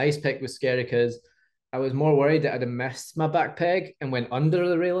 anyway, the ice pick was scary because I was more worried that I'd have missed my back peg and went under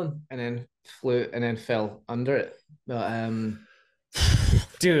the railing and then flew and then fell under it. But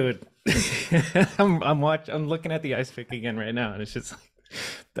Dude, I'm looking at the ice pick again right now, and it's just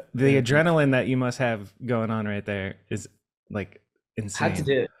like the yeah, adrenaline that you must have going on right there is like insane.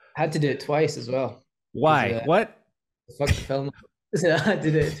 had to do it twice as well because Why? What? fuck the film. So I had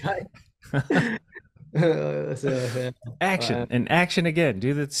to do it twice. So, yeah. Action and action again.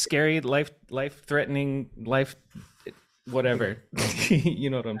 Do the scary life threatening life whatever. You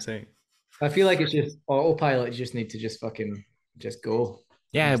know what I'm saying? I feel like it's just autopilot. You just need to just fucking just go.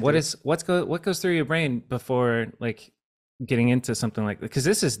 Yeah, Just do it. what goes through your brain before like getting into something like that? Because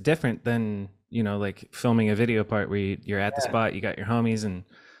this is different than, you know, like filming a video part where you're at the Yeah, spot, you got your homies, and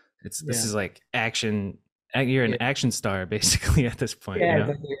this yeah, is like action. You're an yeah, action star basically at this point, you yeah. know?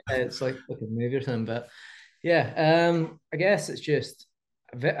 Exactly. Yeah, it's like a movie or something. But yeah, I guess it's just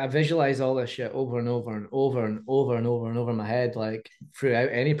I visualize all this shit over and over and over and over and over and over in my head, like throughout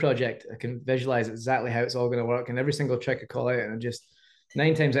any project. I can visualize exactly how it's all going to work, and every single trick I call out, and I just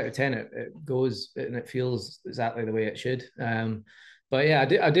 9 times out of 10 it goes and it feels exactly the way it should. But yeah,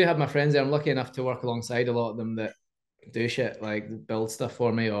 I do have my friends there. I'm lucky enough to work alongside a lot of them that do shit, like build stuff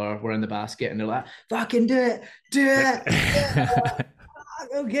for me, or we're in the basket and they're like, fucking do it,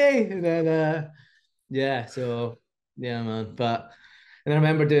 okay. And then yeah, so yeah, man. But and I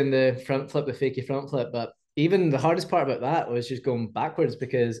remember doing the front flip, the fakie front flip. But even the hardest part about that was just going backwards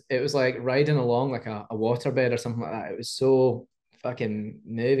because it was like riding along like a waterbed or something like that. It was so fucking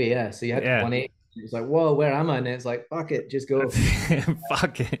nervy, yeah. So you had to Yeah. 180. It was like, whoa, where am I? And it's like, fuck it, just go.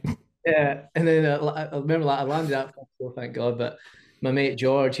 Fuck it. Yeah. And then I remember like I landed up, so thank God. But my mate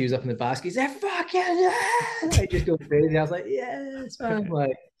George, he was up in the basket. He said, fuck yeah. I just go crazy. I was like, yes, man.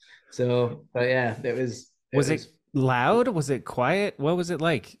 Like, so, but yeah, it Was it was loud? Was it quiet? What was it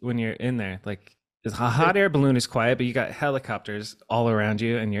like when you're in there? Like, a hot air balloon is quiet, but you got helicopters all around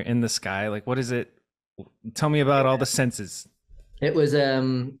you and you're in the sky. Like, what is it? Tell me about all the senses. It was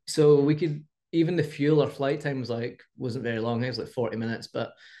so we could even the fuel, our flight time was like wasn't very long. It was like 40 minutes,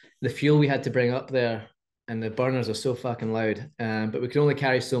 but the fuel we had to bring up there and the burners are so fucking loud. But we could only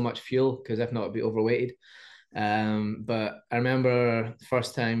carry so much fuel because if not it'd be overweighted. But I remember the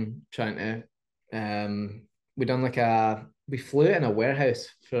first time trying to we done like we flew it in a warehouse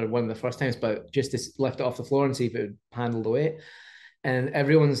for one of the first times, but just to lift it off the floor and see if it would handle the weight, and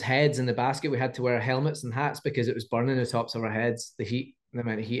everyone's heads in the basket. We had to wear helmets and hats because it was burning the tops of our heads. The heat, the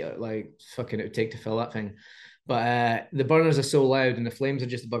amount of heat, like fucking it would take to fill that thing. But the burners are so loud and the flames are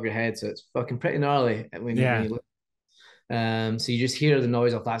just above your head, so it's fucking pretty gnarly when Yeah. you look. So you just hear the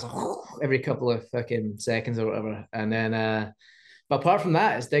noise of that every couple of fucking seconds or whatever, and then but apart from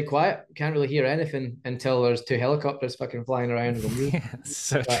that, it's dead quiet. Can't really hear anything until there's two helicopters fucking flying around and going. Yeah.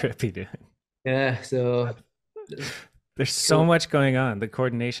 So But trippy, dude. yeah, so it's There's so cool. much going on. The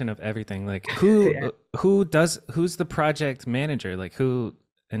coordination of everything. Like, Yeah, who's the project manager? Like, who,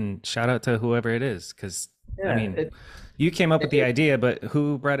 and shout out to whoever it is. Cause I yeah. mean, you came up with the It, idea, but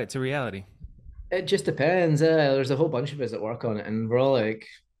who brought it to reality? It just depends. There's a whole bunch of us that work on it, and we're all like,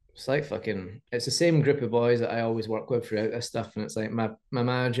 it's like fucking. It's the same group of boys that I always work with throughout this stuff, and it's like my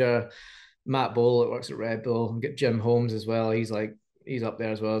manager, Matt Bull, that works at Red Bull. Get Jim Holmes as well. He's up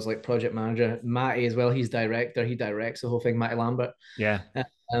there as well as like project manager. Matty as well. He's director. He directs the whole thing. Matty Lambert. Yeah.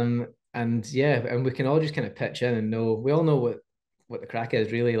 And yeah, and we can all just kind of pitch in and know. We all know what the crack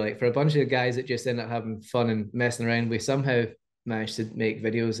is really like for a bunch of guys that just end up having fun and messing around. We somehow managed to make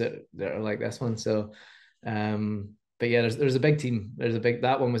videos that are like this one. So, but yeah, there's a big team.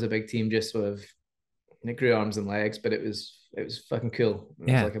 That one was a big team. Just sort of it grew arms and legs, but it was fucking cool. It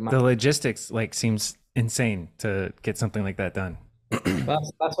was Yeah. like a The logistics like seems insane to get something like that done.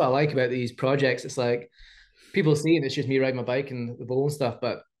 that's what I like about these projects. It's like people see it, it's just me riding my bike and the bowl and stuff,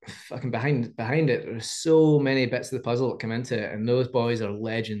 but fucking behind it, there's so many bits of the puzzle that come into it, and those boys are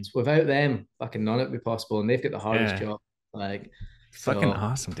legends. Without them, fucking none of it would be possible, and they've got the hardest Yeah. job. Like, Fucking so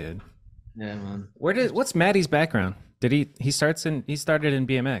awesome, dude. yeah, man. What's Maddie's background? Did he started in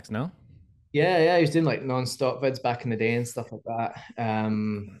BMX, no? Yeah, he was doing like non-stop vids back in the day and stuff like that.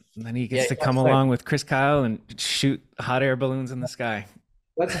 And then he Yeah, gets to come that's like along with Chris Kyle and shoot hot air balloons in the sky.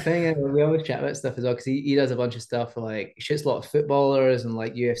 that's the thing. We always chat about stuff as well because he does a bunch of stuff for like he shoots a lot of footballers and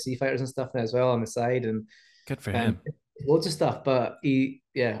like UFC fighters and stuff now as well on the side, and Good for Um, him. loads of stuff, but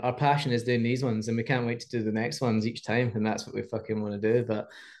yeah, our passion is doing these ones, and we can't wait to do the next ones each time, and that's what we fucking want to do. But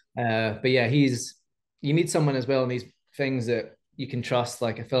yeah, you need someone as well in these things that you can trust,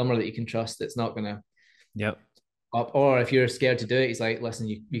 like a filmer that you can trust that's not gonna Yep. up, or if you're scared to do it, he's like, listen,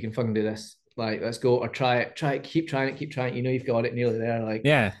 you can fucking do this, like let's go, or try it, keep trying it. You know you've got it nearly there, like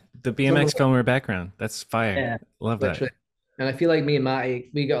Yeah. The someone, BMX filmer background. That's fire. yeah, Love that. literally. And I feel like me and Matty,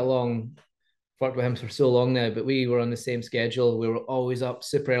 we got along worked with him for so long now, but we were on the same schedule. We were always up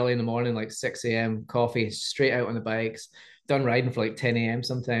super early in the morning, like 6 a.m., coffee, straight out on the bikes, done riding for like 10 a.m.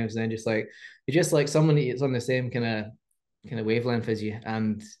 sometimes, and then just like you're just like someone that's on the same kind of wavelength as you.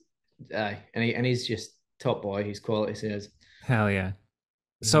 And he's just top boy, he's quality says. Hell yeah.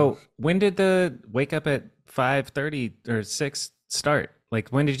 Mhm. So when did the wake up at 5:30 or 6 start? Like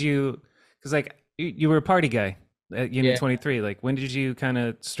when did you, because like you were a party guy at Unit Yeah, 23. Like when did you kind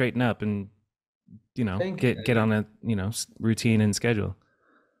of straighten up and, I think get on a, routine and schedule?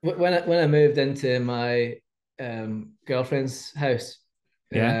 when I moved into my girlfriend's house,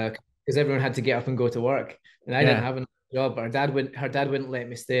 Yeah. because everyone had to get up and go to work, and I didn't Yeah. have a job. Her dad wouldn't let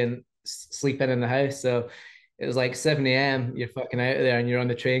me stay and sleep in the house, so it was like 7 a.m. You're fucking out of there, and you're on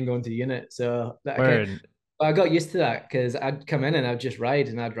the train going to unit. So Word. I got used to that because I'd come in and I'd just ride,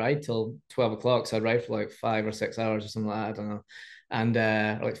 and I'd ride till 12 o'clock. So I'd ride for like 5 or 6 hours or something like that. I don't know,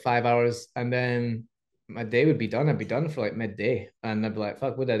 and like 5 hours, and then my day would be done. I'd be done for like midday, and I'd be like,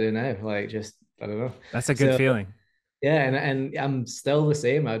 "Fuck, what do I do now?" Like, just I don't know. That's a good So feeling. yeah, and I'm still the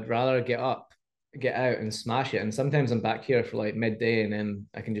same. I'd rather get up. get out and smash it. And sometimes I'm back here for like midday, and then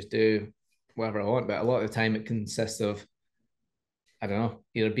I can just do whatever I want. But a lot of the time, it consists of, I don't know,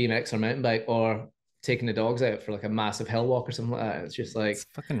 either BMX or mountain bike, or taking the dogs out for like a massive hill walk or something like that. It's just It's like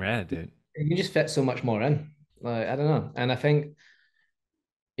fucking rad, dude. you can just fit so much more in. Like I don't know, and I think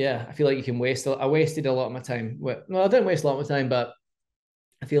yeah, I feel like you can waste. I wasted a lot of my time. Well, I didn't waste a lot of my time, but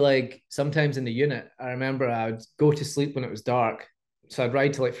I feel like sometimes in the unit, I remember I would go to sleep when it was dark. So I'd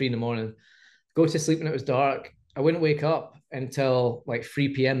ride till like 3 in the morning, go to sleep when it was dark. I wouldn't wake up until like 3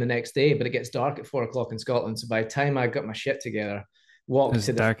 p.m. the next day, but it gets dark at 4 o'clock in Scotland. So by the time I got my shit together, walked It's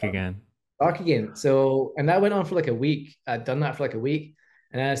to the dark again. dark again. So, and that went on for like a week. I'd done that for like a week.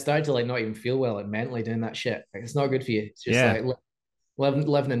 And then I started to like not even feel well, like mentally doing that shit. Like it's not good for you. It's just Yeah, like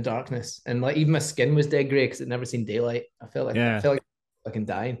living in darkness. And like even my skin was dead grey because it never seen daylight. I yeah. felt like fucking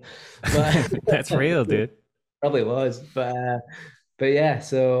dying. But That's real, dude. probably was. But yeah,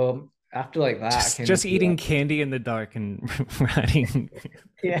 so after like that, I kind of Just eating candy in the dark and riding.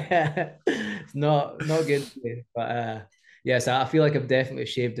 yeah, it's not good for me. But yeah, so I feel like I've definitely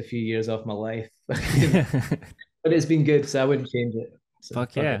shaved a few years off my life. But it's been good, so I wouldn't change it. So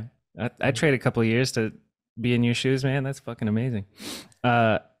Fuck fuck it. yeah. I trade a couple of years to be in your shoes, man. That's fucking amazing.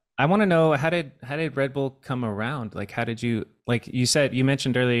 Uh, I want to know how did Red Bull come around? Like, how did you like you said you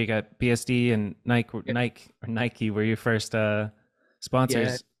mentioned earlier you got BSD and Nike were your first Yeah,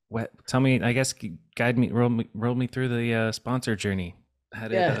 sponsors. What? Tell me, I guess, guide me, roll me through the sponsor journey. How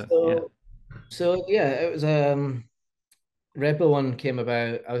did yeah. yeah So yeah, it was Red Bull one came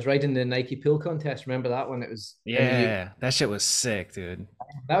about. I was riding the Nike pool contest. Remember that one? It was in the U. yeah that shit was sick, dude.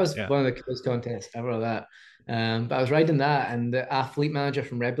 That was Yeah. one of the coolest contests ever. That. But I was riding that, and the athlete manager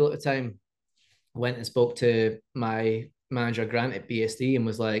from Red Bull at the time went and spoke to my manager Grant at BSD and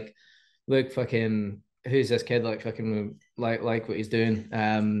was like, "Look, fucking, who's this kid? Like, fucking, like what he's doing.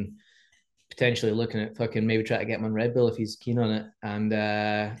 Potentially looking at fucking maybe try to get him on Red Bull if he's keen on it." And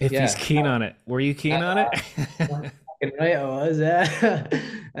If he's yeah, keen on it, were you keen on it? fucking right I was. Yeah,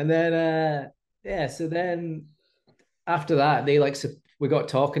 and then yeah, so then after that, they like we got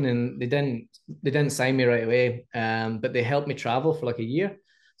talking, and they didn't sign me right away. But they helped me travel for like a year.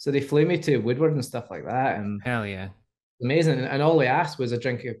 So they flew me to Woodward and stuff like that, and Hell yeah. amazing. And all they asked was a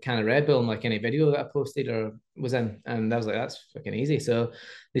drink of can of Red Bull and like any video that I posted or was in. And I was like, that's fucking easy. So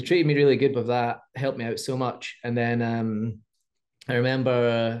they treated me really good with that, helped me out so much. And then I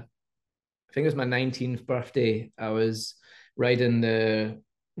remember, I think it was my 19th birthday. I was riding the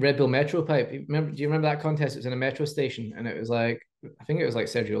Red Bull Metro pipe. Do you remember that contest? It was in a metro station, and it was like, I think it was like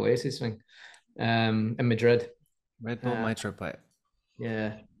Sergio Lace's thing, in Madrid. Red Bull Uh, Nitro Pipe.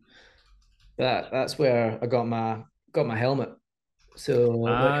 yeah, that's where I got my helmet. So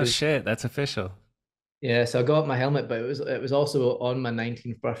which Ah, was shit, that's official. yeah, so I got my helmet, but it was also on my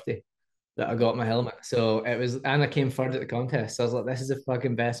 19th birthday that I got my helmet. So it was, and I came third at the contest. So I was like, this is the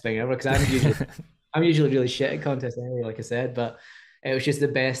fucking best thing ever because I'm usually really shit at contests anyway, like I said, but it was just the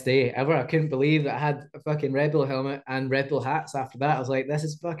best day ever. I couldn't believe that I had a fucking Red Bull helmet and Red Bull hats after that. I was like, this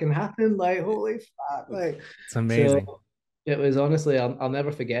is fucking happening. Like, holy fuck. Like, It's so amazing. it was honestly, I'll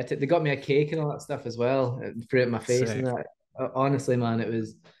never forget it. They got me a cake and all that stuff as well, and threw it in my face and Sick. that. Honestly, man, it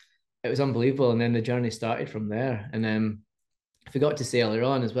was unbelievable. And then the journey started from there. And then I forgot to say earlier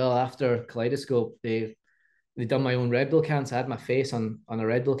on as well, after Kaleidoscope, they done my own Red Bull can. So I had my face on a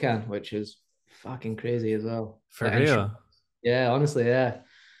Red Bull can, which is fucking crazy as well. For Like, and real. yeah, honestly, yeah.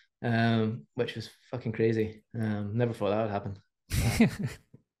 Which was fucking crazy. Never thought that would happen.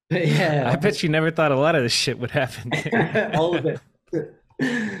 But yeah, I bet you never thought a lot of this shit would happen. all of it.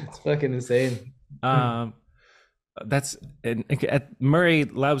 It's fucking insane. um, that's and Murray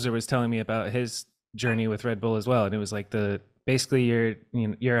Laubser was telling me about his journey with Red Bull as well, and it was like the basically you're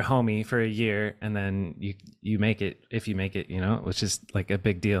a homie for a year, and then you make it if you make it, which is like a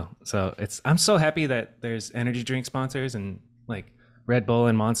big deal. So I'm so happy that there's energy drink sponsors and like Red Bull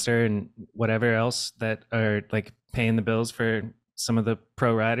and Monster and whatever else that are like paying the bills for some of the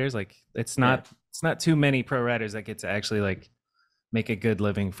pro riders. Like Yeah, it's not too many pro riders that get to actually like make a good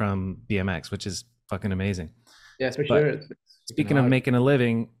living from BMX, which is fucking amazing. yeah, for sure. But It's freaking speaking of hard. making a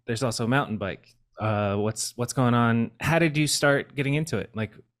living, there's also mountain bike. What's going on? How did you start getting into it?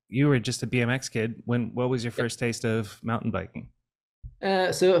 Like you were just a BMX kid. What was your first taste of mountain biking?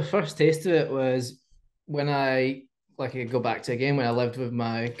 So the first taste of it was when like I go back to again when I lived with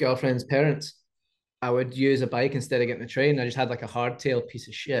my girlfriend's parents. I would use a bike instead of getting the train. I just had like a hardtail piece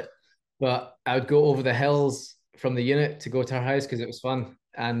of shit, but I would go over the hills from the unit to go to her house because it was fun.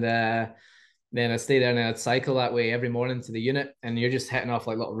 And then I'd stay there and I'd cycle that way every morning to the unit. And you're just hitting off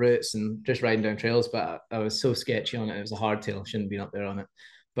like little routes and just riding down trails. But I was so sketchy on it. It was a hardtail. Shouldn't have been up there on it.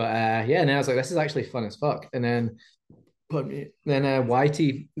 But yeah, and then I was like, this is actually fun as fuck. And then pardon me, then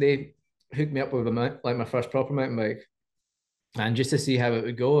YT they hooked me up with like my first proper mountain bike, and just to see how it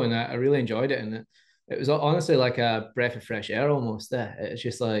would go, and I really enjoyed it. And it was honestly like a breath of fresh air almost. It's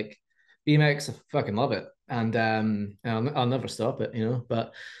just like BMX, I fucking love it, and I'll never stop it, you know.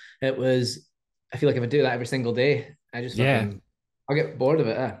 But it was, I feel like if I do that every single day, I just Yeah. fucking I'll get bored of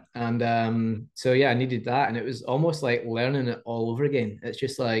it. And so yeah, I needed that, and it was almost like learning it all over again. It's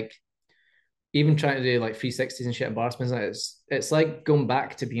just like even trying to do like 360s and shit and bar spins, like it's like going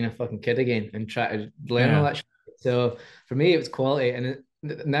back to being a fucking kid again and try to learn all Yeah. that shit. So for me, it was quality, and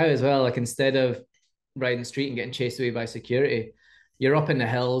now as well, like instead of riding the street and getting chased away by security, you're up in the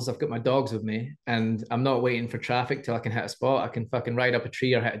hills. I've got my dogs with me, and I'm not waiting for traffic till I can hit a spot. I can fucking ride up a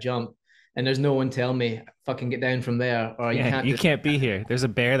tree or hit a jump, and there's no one telling me fucking get down from there or you Yeah. can't You do. can't be here. There's a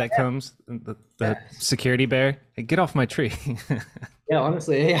bear that comes, the Yeah, security bear. Hey, get off my tree. yeah,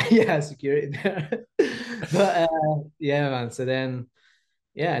 honestly, yeah, security there. But yeah, man. So then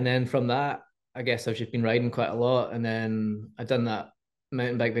yeah, and then from that, I guess I've just been riding quite a lot, and then I done that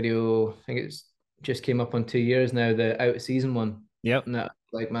mountain bike video. I think it's just came up on 2 years now, the out of season one, Yep. and that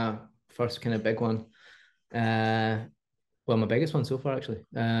like my first kind of big one. Uh, well, my biggest one so far actually.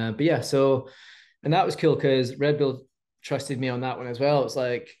 But yeah, so and that was cool because Red Bull trusted me on that one as well. It's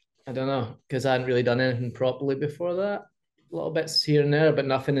like I don't know because I hadn't really done anything properly before that. Little bits here and there, but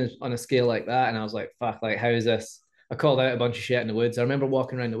nothing is on a scale like that. And I was like, "Fuck! Like, how is this?" I called out a bunch of shit in the woods. I remember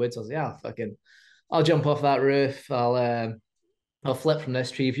walking around the woods. I was like, "Yeah, fucking, I'll jump off that roof. I'll flip from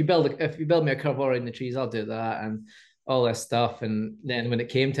this tree. If you build me a curve wall in the trees, I'll do that and all this stuff." And then when it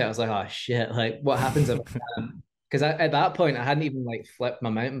came to it, I was like, "Oh shit! Like, what happens if?" Because at that point I hadn't even like flipped my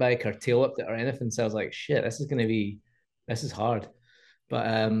mountain bike or tail whipped it or anything. So I was like, shit, this is hard.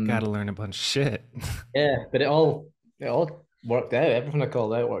 But Gotta learn a bunch of shit. yeah, but it all worked out. Everything I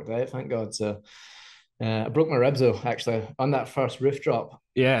called out worked out, thank God. So I broke my ribs though, actually, on that first roof drop.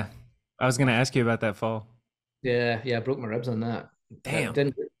 Yeah. I was gonna ask you about that fall. Yeah, I broke my ribs on that. Damn. I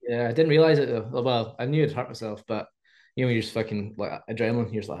didn't realize it though. Well, I knew I'd hurt myself, but you know, you're just fucking like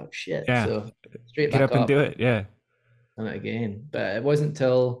adrenaline. You're just like, oh, shit. Yeah. So straight Get back up and up do it. Yeah. and it again. But it wasn't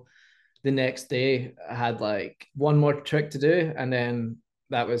till the next day I had like one more trick to do, and then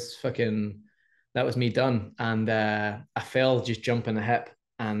that was fucking that was me done. And I fell just jumping a hip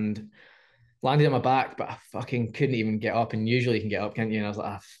and landed on my back, but I fucking couldn't even get up. And usually you can get up, can't you? And I was like,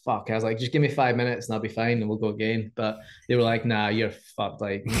 ah, fuck. I was like, just give me 5 minutes and I'll be fine and we'll go again. But they were like, nah, you're fucked.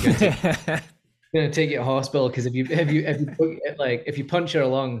 Like, gonna take you to hospital because if you puncture a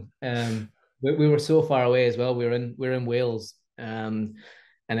lung, we were so far away as well. We were in Wales, and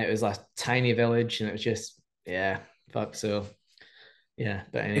it was a tiny village, and it was just yeah, fuck. So yeah,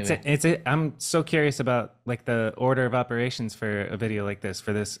 but anyway, I'm so curious about like the order of operations for a video like this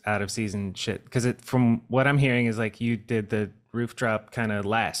for this out of season shit because it from what I'm hearing is like you did the roof drop kind of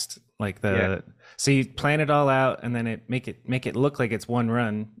last like yeah, the so you plan it all out and then make it look like it's one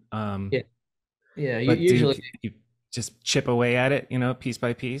run yeah, yeah. but do Usually, you just chip away at it, you know, piece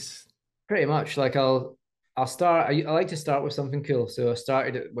by piece? pretty much like I'll start. I like to start with something cool. So I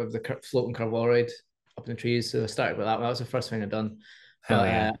started it with the floating curve wall ride up in the trees. So I started with that. That was the first thing I'd done. Hell But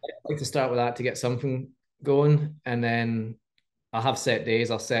yeah. I like to start with that to get something going, and then I'll have set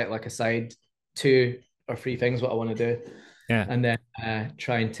days. I'll set like aside 2 or 3 things what I want to do, Yeah. and then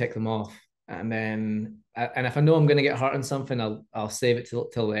try and tick them off. And then and if I know I'm going to get hurt on something, I'll save it till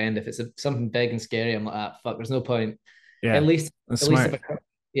the end. If it's something big and scary, I'm like, ah, fuck. There's no point. At Yeah. least That's at least if smart. I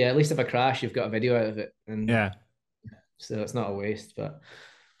yeah, at least if I crash, you've got a video out of it, and Yeah. so it's not a waste. What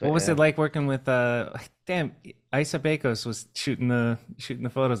But was yeah, it like working with damn Isa Bakos was shooting the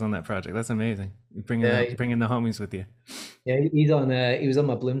photos on that project. That's amazing. yeah, Bringing the homies with you. yeah. He was on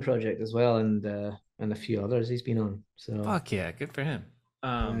my Bloom project as well, and a few others he's been on. So Fuck yeah, good for him.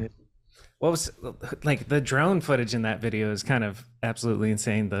 uh, What was like the drone footage in that video is kind of absolutely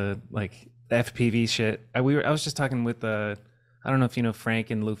insane. The FPV shit. I was just talking with I don't know if you know Frank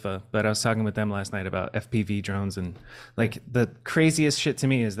and Lufa, but I was talking with them last night about FPV drones and like the craziest shit to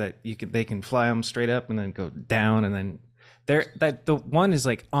me is that they can fly them straight up and then go down and then the one is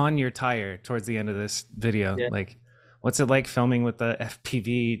like on your tire towards the end of this video. yeah, Like, what's it like filming with the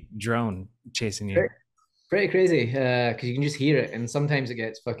FPV drone chasing you? pretty crazy. Because you can just hear it, and sometimes it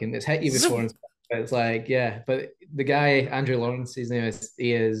gets fucking it's hit you before, Zoom. and stuff, but it's like yeah. But the guy Andrew Lawrence, his name is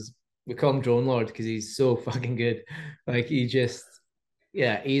he is we call him Drone Lord because he's so fucking good. Like he just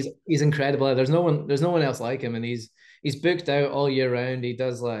yeah, he's incredible. There's no one else like him, and he's booked out all year round. He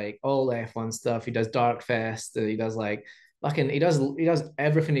does like all F1 stuff. He does Dark Fest. He does like fucking he does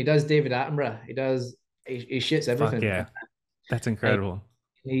everything. He does David Attenborough. He shits Fuck everything. yeah, that's Like incredible.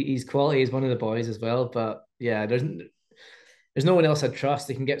 he's quality. He's one of the boys as well. But yeah, there's no one else I'd trust.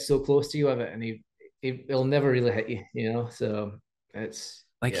 He can get so close to you with it, and he'll never really hit you. You know, so it's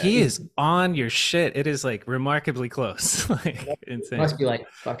Like yeah. he He is on your shit. It is like remarkably close. Like insane. must be like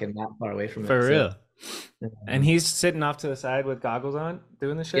fucking that far away from it. For So real. And he's sitting off to the side with goggles on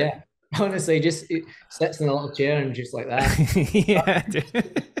doing the shit. yeah, honestly, just he sits in a little chair and just like that. Yeah,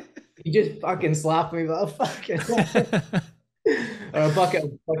 dude. He just fucking slapped me with a fucking or a bucket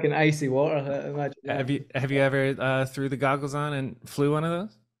of fucking icy water. Imagine that. Have you ever threw the goggles on and flew one of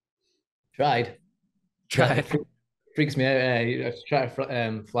those? Tried. Tried. Freaks me out. I tried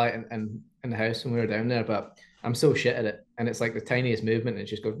to fly it in the house when we were down there, but I'm so shit at it. And it's like the tiniest movement, and it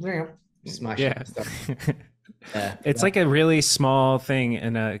just goes smash Yeah. stuff. Yeah, It's like a really small thing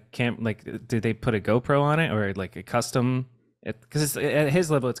in a camp. Like, did they put a GoPro on it or like a custom? Because at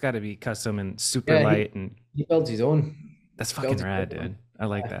his level, it's got to be custom and super yeah. light, and He builds his own. that's fucking Builds his rad, own. dude. I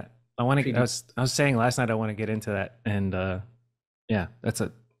like Yeah. that. I was saying last night I want to get into that, and yeah, it's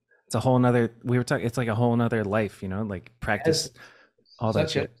a whole nother. We were talking. It's like a whole nother life, like practice It's all that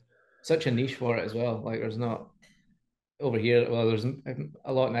such a shit. such a niche for it as well. Like there's not over here. Well, there's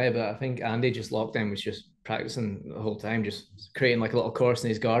a lot now, but I think Andy just locked in was just practicing the whole time, just creating like a little course in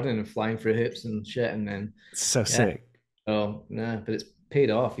his garden and flying through hoops and shit. And then It's so yeah, sick. oh no, but it's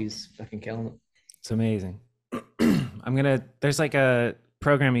paid off. He's fucking killing it. It's amazing. There's like a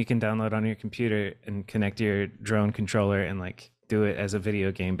program you can download on your computer and connect to your drone controller and like do it as a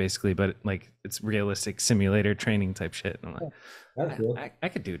video game basically, but like it's realistic simulator training type shit. And I'm like, That's cool. I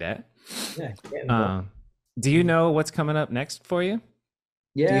could do that. Yeah, get involved. Do you know what's coming up next for you?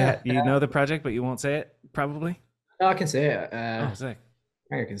 Yeah, You know the project, but you won't say it probably? no, I can say it. Oh, sick.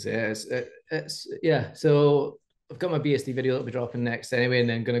 I think I can say it. It's yeah. So I've got my BSD video that'll be dropping next anyway, and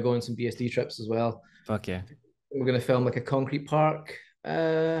then going to go on some BSD trips as well. Fuck yeah. We're going to film like a concrete park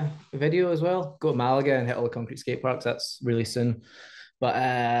video as well. Go to Malaga and hit all the concrete skate parks. That's really soon. But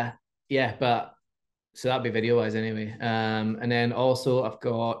yeah, but so that'll be video wise anyway. And then also I've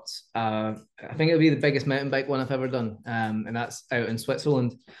got I think it'll be the biggest mountain bike one I've ever done. And that's out in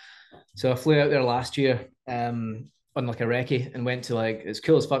Switzerland. So I flew out there last year on like a recce and went to like it's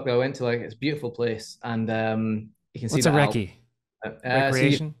cool as fuck though. I went to like it's a beautiful place and you can see What's a the Alps. recce? So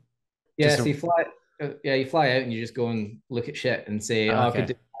Recreation? yeah, Just so you fly yeah, you fly out and you just go and look at shit and say, oh, I could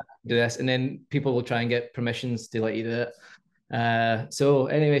okay. do this. And then people will try and get permissions to let you do it. So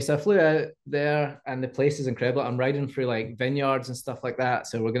anyway, so I flew out there and the place is incredible. I'm riding through like vineyards and stuff like that.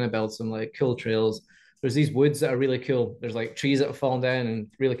 So we're gonna build some like cool trails. There's these woods that are really cool. There's like trees that have fallen down and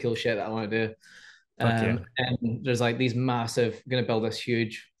really cool shit that I want to do. Fuck yeah. And there's like these massive, I'm gonna build this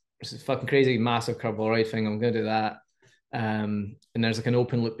is fucking crazy, massive carboroid thing. I'm gonna do that. And there's like an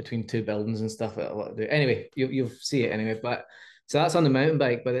open loop between two buildings and stuff that I want to do. Anyway, you'll see it anyway. But so that's on the mountain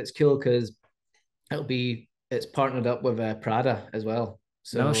bike, but it's cool because it's partnered up with Prada as well.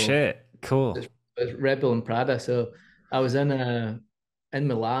 No So shit. Cool. it's Red Bull and Prada. So I was in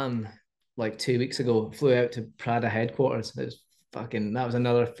Milan like 2 weeks ago, flew out to Prada headquarters. That was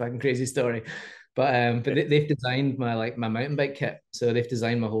another fucking crazy story. But they've designed my mountain bike kit. So they've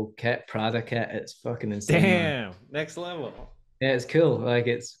designed my whole kit, Prada kit. It's fucking insane, man. Damn. Next level. Yeah, it's cool. Like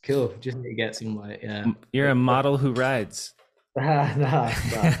it's cool. Just need to get some like yeah. You're a model who rides. Nah.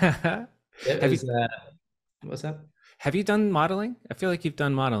 It Have was you what's that? have you done modeling? I feel like you've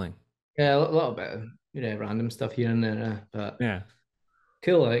done modeling. Yeah, a little bit of, random stuff here and there, but Yeah.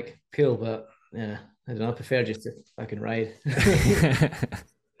 cool, but yeah, I don't know. I prefer just to fucking ride.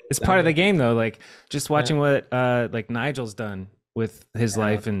 It's part of the game though. Like just watching Yeah. what like Nigel's done with his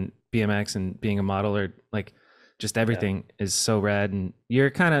life and BMX and being a model or like just everything is so rad. And you're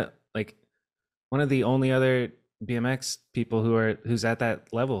kind of like one of the only other BMX people who's at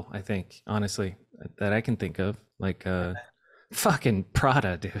that level, I think, honestly, that I can think of. Like fucking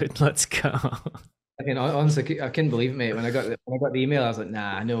Prada, dude. Let's go. I mean, honestly, I couldn't believe it, mate. When I got the email, I was like,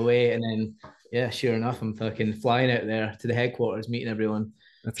 nah, no way. And then, yeah, sure enough, I'm fucking flying out there to the headquarters, meeting everyone,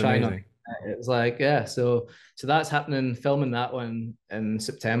 That's trying on. amazing. It was like, yeah, so that's happening, filming that one in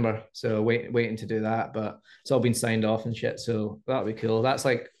September. So waiting to do that, but it's all been signed off and shit. So that'll be cool. That's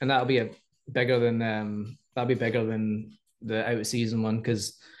like, and that'll be bigger than the out of season one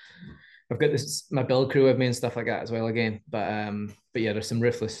because I've got my build crew with me and stuff like that as well again. But yeah, there's some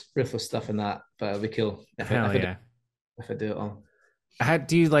ruthless stuff in that. But it'll be cool Hell yeah. if I do it all. How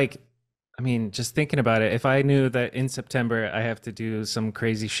do you like? I mean, just thinking about it, if I knew that in September I have to do some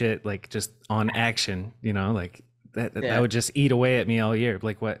crazy shit, like just on action, like that would just eat away at me all year.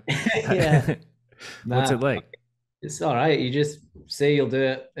 Like what? Yeah. What's it like? It's all right. You just say you'll do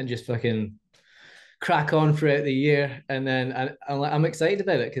it and just fucking crack on throughout the year, and then I'm excited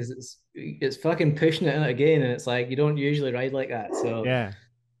about it because it's fucking pushing it in it again, and it's like you don't usually ride like that, so Yeah.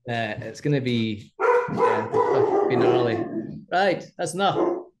 it's gonna be be gnarly. Right, that's enough.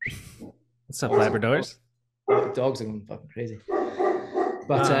 What's up, Labradors? Dogs are going fucking crazy,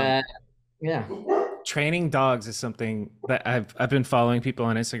 but Um, yeah. Training dogs is something that I've been following people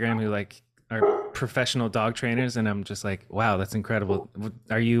on Instagram who like are professional dog trainers, and I'm just like, wow, that's incredible.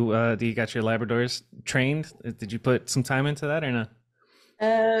 Are you do you got your Labradors trained? Did you put some time into that or not?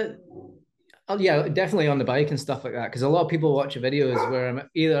 Uh, oh yeah, definitely on the bike and stuff like that. Because a lot of people watch videos where I'm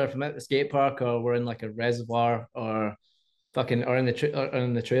either if I'm at the skate park or we're in like a reservoir or fucking or in or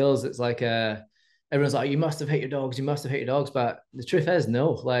in the trails. It's like everyone's like, you must have hit your dogs, you must have hit your dogs. But the truth is,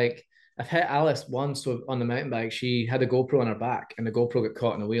 no. Like I've hit Alice once on the mountain bike. She had a GoPro on her back, and the GoPro got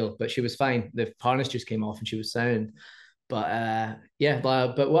caught in the wheel, but she was fine. The harness just came off, and she was sound. But yeah,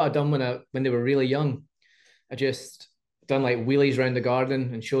 but what I've done when they were really young, I just done like wheelies around the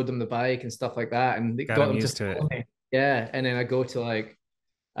garden and showed them the bike and stuff like that, and it Got got them them to used to follow it. me. Yeah, and then I go to like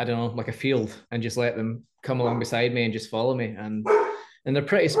I don't know, like a field, and just let them come along beside me and just follow me, and they're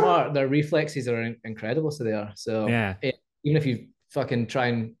pretty smart. Their reflexes are incredible, so they are. So Yeah. even if you fucking try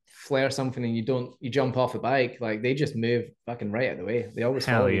and flare something and you jump off a bike, like they just move fucking right out of the way. They always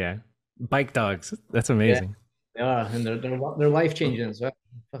Hell follow you. yeah. Bike dogs. That's Yeah, amazing. they are, and they're life changing as well.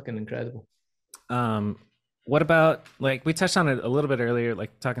 Fucking incredible. Um, what about like we touched on it a little bit earlier,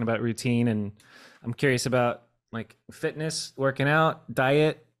 like talking about routine, and I'm curious about like fitness, working out,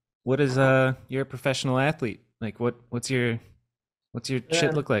 diet. What is you're a professional athlete? Like what's your shit Yeah,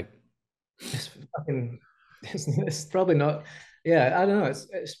 look like? it's fucking. It's probably not. Yeah, I don't know.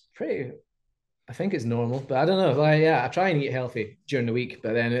 It's pretty. I think it's normal, but I don't know. Like, yeah, I try and eat healthy during the week,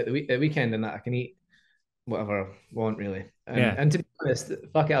 but then at the weekend and that I can eat whatever I want really. Yeah. And to be honest,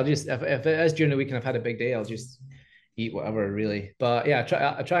 fuck it, I'll just if it is during the week and I've had a big day, I'll just eat whatever really. But yeah,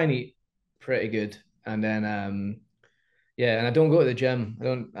 I try and eat pretty good, and then yeah, and I don't go to the gym. I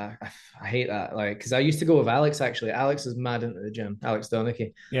don't. I hate that. Like, because I used to go with Alex actually. Alex is mad into the gym. Alex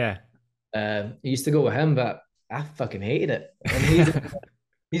Donicky. Yeah. I used to go with him, but I fucking hated it. And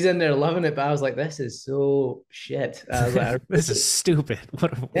he's in there loving it, but I was like, this is so shit. I was like, This is stupid. yeah,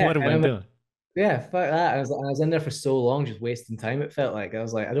 What am and I I'm like, doing? yeah, fuck that. I was in there for so long, just wasting time. It felt like I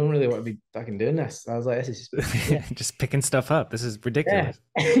was like, I don't really want to be fucking doing this. I was like, this is just shit. Just picking stuff up. This is Yeah, ridiculous.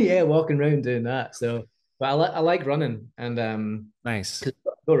 yeah, walking around doing that. So, but I like running, and Nice. because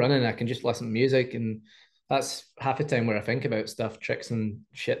I go running, I can just listen to music, and that's half the time where I think about stuff, tricks, and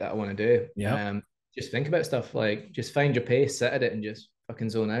shit that I want to do. Yep. Just think about stuff like just find your pace, sit at it, and just fucking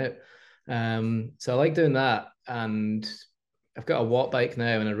zone out. So I like doing that, and I've got a watt bike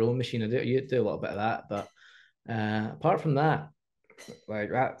now and a rowing machine. You do a little bit of that, but apart from that,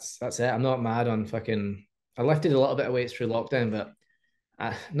 like that's it. I'm not mad on fucking. I lifted a little bit of weights through lockdown,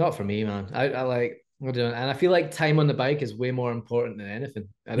 but not for me, man. I like I don't, and I feel like time on the bike is way more important than anything.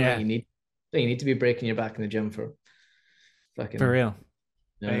 I don't think Yeah, you need to be breaking your back in the gym for for fucking real.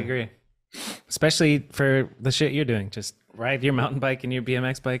 I yeah. agree. Especially for the shit you're doing. Just ride your mountain bike and your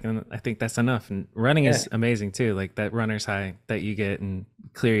BMX bike, and I think that's enough. And running Yeah, is amazing too. Like that runner's high that you get and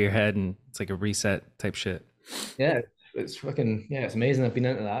clear your head, and it's like a reset type shit. yeah, it's fucking yeah, it's amazing. I've been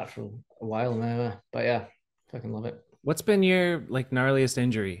into that for a while now, but yeah, fucking love it. What's been your like gnarliest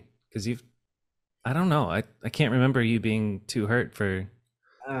injury? Because I don't know. I can't remember you being too hurt for.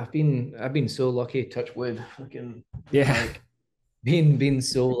 I've been so lucky. Touch wood, fucking Yeah. like being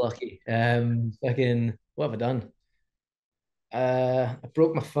so lucky. Fucking what have I done? I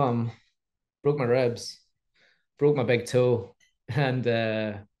broke my thumb, broke my ribs, broke my big toe, and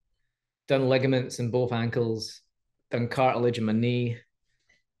done ligaments in both ankles, done cartilage in my knee,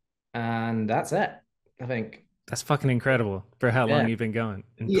 and that's it. I think. That's fucking incredible for how long Yeah, you've been going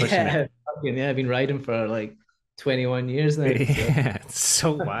and pushing it. yeah, fucking yeah. I've been riding for like 21 years now. So Yeah, it's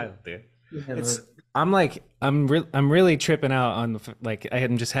so wild, dude. yeah, It's man. I'm really tripping out on like I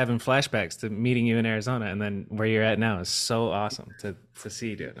am just having flashbacks to meeting you in Arizona, and then where you're at now is so awesome to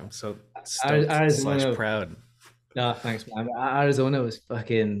see, dude. I'm so stoked slash Arizona. proud. No, thanks, man. Arizona was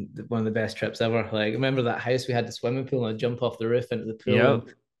fucking one of the best trips ever. Like, remember that house we had the swimming pool and I'd jump off the roof into the pool Yep,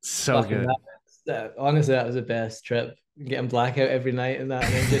 and so fucking good. honestly, that was the best trip. Getting blackout every night and then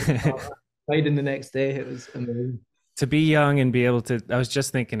just riding the next day. It was amazing. To be young and be able to, I was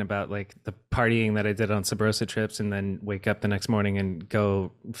just thinking about like the partying that I did on Sabrosa trips, and then wake up the next morning and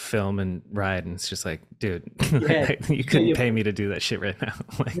go film and ride, and it's just like, dude, Yeah, you yeah, couldn't pay me to do that shit right now.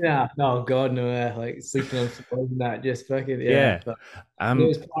 Like, yeah. No, God, no. Like sleeping on floors and that, just fucking yeah. yeah, But it I'm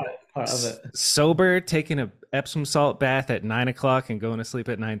was part. part of it. Sober, taking a Epsom salt bath at 9 o'clock and going to sleep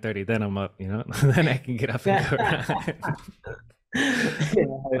at 9:30. Then I'm up, then I can get up and go ride.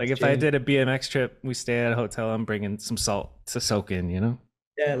 Like if I did a BMX trip, we stay at a hotel, I'm bringing some salt to soak in.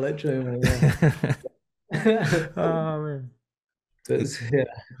 Yeah, literally, man, yeah. Oh man. Yeah,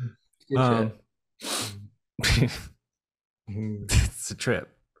 good Um, shit. it's a trip.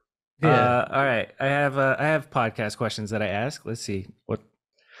 Yeah. All right. I have podcast questions that I ask. Let's see.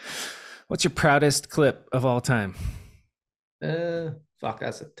 What's your proudest clip of all time? Fuck,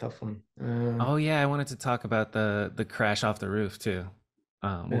 that's a tough one. Oh yeah, I wanted to talk about the crash off the roof too.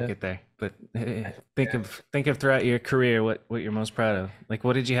 We'll Yeah. get there. But think of throughout your career what you're most proud of. Like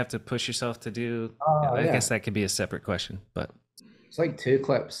what did you have to push yourself to do? Oh, I yeah. guess that could be a separate question, but It's like two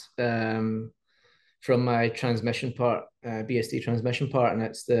clips from my transmission part, BSD transmission part,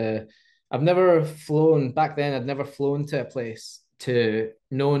 and I've never flown back then. I'd never flown to a place to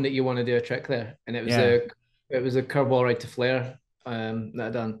knowing that you want to do a trick there, and yeah. it was a curveball ride to flare that I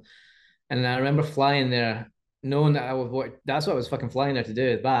done, and I remember flying there knowing that that's what I was fucking flying there to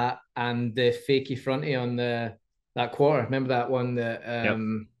do, that and the fakey fronty on that quarter. Remember that one that Yep.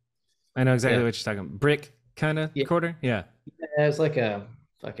 I know exactly yeah, what you're talking about. Brick kind of yeah, quarter? Yeah. it's like a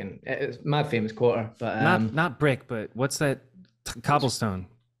fucking it's mad famous quarter, but Not brick, but what's that cobblestone?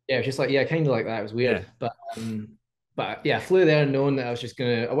 yeah, it's just like yeah, kind of like that. It was Yeah. weird, but yeah, I flew there knowing that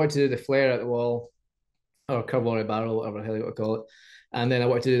I wanted to do the flare at the wall or curve or barrel, whatever the hell you want to call it. And then I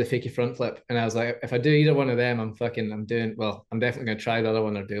wanted to do the fakey front flip. And I was like, if I do either one of them, I'm definitely going to try the other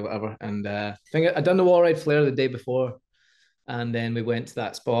one or do whatever. And I think I'd done the wall ride flare the day before. And then we went to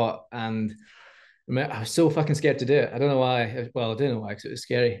that spot and I was so fucking scared to do it. I don't know why. Well, I don't know why, because it was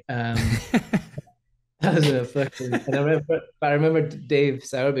scary. I was a fucking, and I remember Dave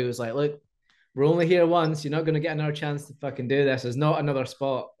Sowerby was like, look, we're only here once. You're not going to get another chance to fucking do this. There's not another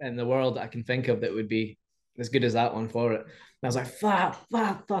spot in the world that I can think of that would be as good as that one for it. And I was like,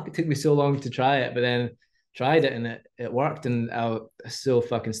 fuck. It took me so long to try it, but then tried it and it worked. And I was so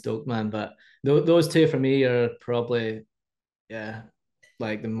fucking stoked, man. But those two for me are probably, yeah,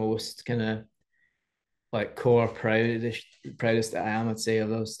 like the most kind of like core proudest that I am, I'd say, of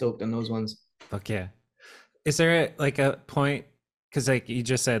those stoked on those ones. Fuck yeah. Is there like a point? Because like you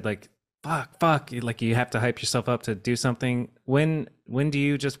just said, like fuck, like you have to hype yourself up to do something. When do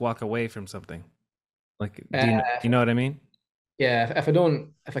you just walk away from something? Like, you know what I mean? Yeah, if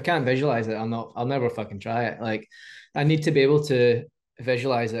I can't visualize it, I'll never fucking try it. Like, I need to be able to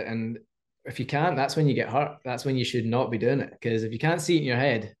visualize it, and if you can't, that's when you get hurt. That's when you should not be doing it. Because if you can't see it in your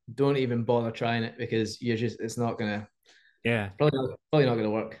head, don't even bother trying it because it's not gonna, Yeah. probably not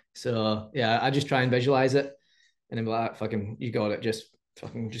gonna work. So yeah, I just try and visualize it, and then be like, fucking, you got it. Just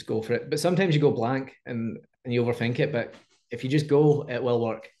fucking just go for it. But sometimes you go blank and you overthink it, but if you just go, it will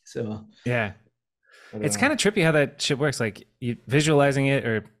work. So Yeah. I don't It's know. kind of trippy how that shit works. Like you visualizing it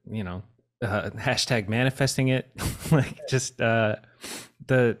or, hashtag manifesting it, like just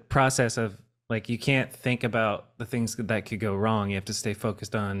the process of like, you can't think about the things that could go wrong. You have to stay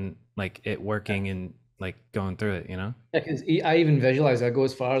focused on like it working and like going through it. Yeah, because I even visualize. I go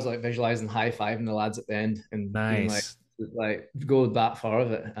as far as like visualizing high fiving the lads at the end, and being Nice. like go that far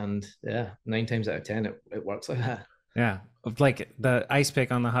of it. And yeah, 9 times out of 10, it works like that. Yeah. Like the ice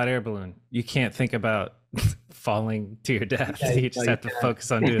pick on the hot air balloon. You can't think about falling to your death. Yeah, You just no, you have to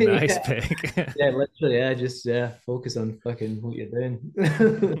focus on doing the ice yeah, pick. yeah, literally, yeah, just focus on fucking what you're doing.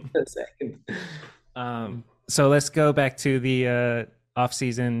 A second. So let's go back to the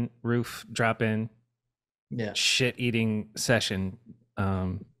off-season roof drop-in Yeah, shit-eating session. yeah,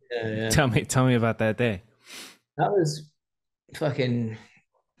 yeah. Tell me about that day. That was fucking.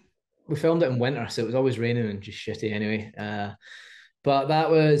 We filmed it in winter, so it was always raining and just shitty anyway. But that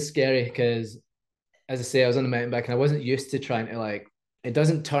was scary because, as I say, I was on the mountain bike and I wasn't used to trying to like. It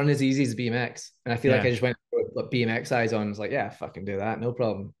doesn't turn as easy as BMX, and I feel like Yeah. I just went with like BMX eyes on. I was like, yeah, fucking do that, no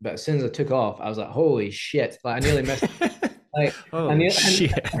problem. But as soon as I took off, I was like, holy shit! Like I nearly missed. Like I, Holy near,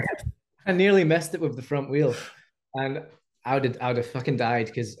 shit. I nearly missed it with the front wheel, and I would have fucking died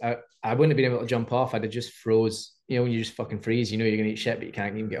because I wouldn't have been able to jump off. I'd have just froze. You know, when you just fucking freeze, you know you're gonna eat shit, but you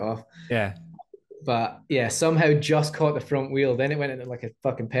can't even get off. Yeah. But yeah, somehow just caught the front wheel. Then it went into like a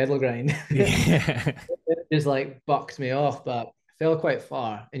fucking pedal grind. Yeah. It just like bucked me off, but I fell quite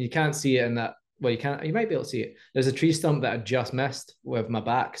far, and you can't see it in that. Well, you can't. You might be able to see it. There's a tree stump that I just missed with my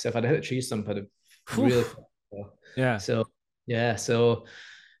back. So if I'd hit a tree stump, I'd have really. Yeah. So yeah, so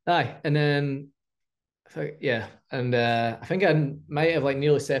aye, and then yeah, and I think I might have like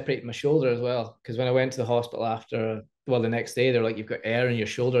nearly separated my shoulder as well because when I went to the hospital after, well, the next day they're like, you've got air in your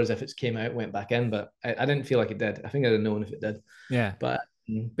shoulder as if it's came out, went back in, but I didn't feel like it did. I think I'd have known if it did, Yeah. but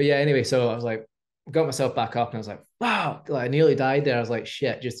But yeah, anyway, so I was like, got myself back up and I was like, wow, like I nearly died there. I was like,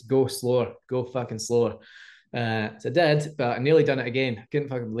 shit, just go slower, go fucking slower. So I did, but I nearly done it again. I couldn't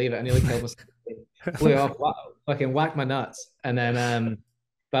fucking believe it. I nearly killed myself. Flew off, fucking whacked my nuts. And then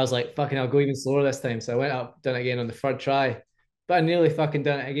but I was like, fucking, I'll go even slower this time. So I went up, done it again on the third try. But I nearly fucking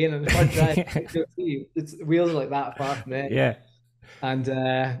done it again on the third try. It's wheels are like that far from it. Yeah. And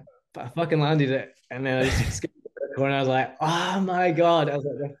but I fucking landed it. And then I just skipped the corner. I was like, oh my God. I was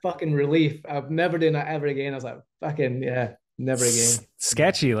like, the fucking relief. I've never done that ever again. I was like, fucking, yeah, never again.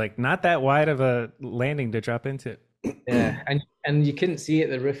 Sketchy, like not that wide of a landing to drop into. Yeah. And you couldn't see it.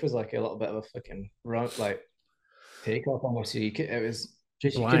 The roof was like a little bit of a fucking run, like takeoff almost. So it was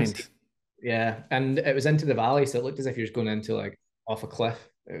just, you couldn't see. Blind. Yeah. And it was into the valley. So it looked as if you were going into like off a cliff.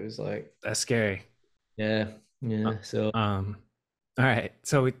 It was like, That's scary. yeah. Uh, Yeah. So, Um, all right.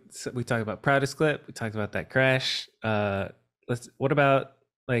 So we talked about proudest clip. We talked about that crash. Let's. What about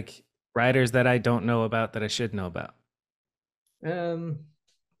like riders that I don't know about that I should know about? um,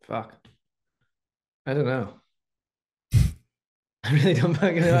 fuck. I don't know. I really don't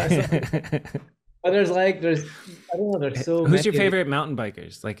fucking know. But I don't know, there's so Who's your many. favorite mountain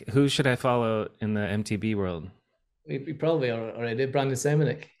bikers? Like, who should I follow in the MTB world? We probably are already. Brandon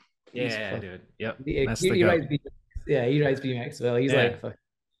Semenick. He's Yeah, fuck. dude. Yep, that's the He goat. rides BMX. Yeah, he rides BMX well. He's Yeah. like fuck.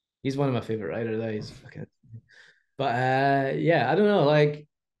 He's one of my favorite riders. Though. He's fucking. But yeah, I don't know. Like,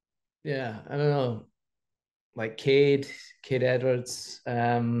 yeah, I don't know. Like Cade Edwards.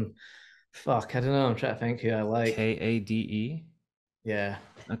 Fuck, I don't know. I'm trying to think who I like. KADE. Yeah,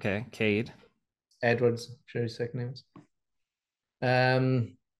 Okay, Cade. Edwards. I'm sure his second name is.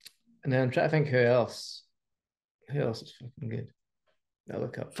 And then I'm trying to think who else. Who else is fucking good? I'll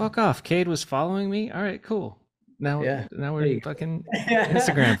look up. Fuck off. Cade was following me. All right, cool. Now, Yeah, now there we're you fucking go.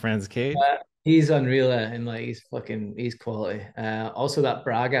 Instagram friends, Cade. He's unreal and like he's quality. Also that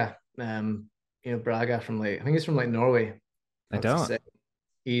Braga, Braga from like I think he's from like Norway. I Fuck's don't. sick.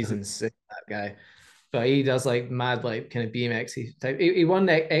 He's insane, that guy. But he does like mad like kind of BMX type. He won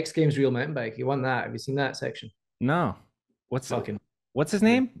the X Games real mountain bike. He won that. Have you seen that section? No. What's Fucking what's his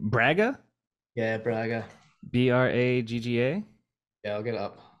name? Braga? yeah, Braga. Bragga? Yeah, I'll get it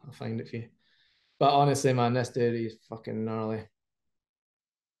up. I'll find it for you. But honestly, man, this dude, he's fucking gnarly.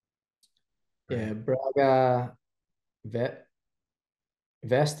 Yeah, Brag. Braga Vet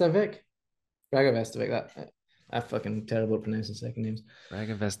Vestovic. Braga Vestovic. That I fucking terrible at pronouncing second names.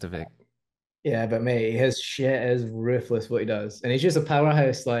 Braga Vestovic. Yeah, but mate, his shit is ruthless what he does, and he's just a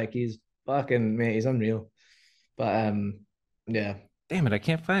powerhouse. Like he's fucking mate, he's unreal. But yeah, Damn it, I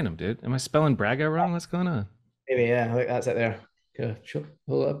can't find him, dude. Am I spelling Braga wrong? What's going on? maybe yeah, like that's it there. Okay, sure,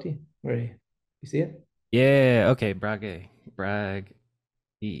 hold it up to you. Where are you? You see it? Yeah, okay, Braga. Brag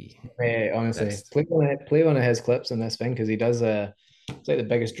E. Mate, honestly, Vest. play one of his clips on this thing because he does it's like the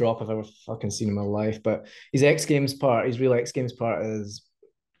biggest drop I've ever fucking seen in my life. But his real X Games part is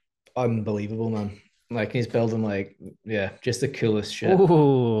unbelievable, man. Like he's building like yeah, just the coolest shit.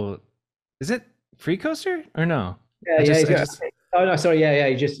 Ooh. Is it free coaster or no? Yeah, I yeah, just he's I got. just Oh no, sorry, yeah, yeah.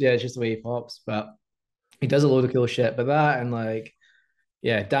 It's just the way he pops, but he does a load of cool shit. But that and like,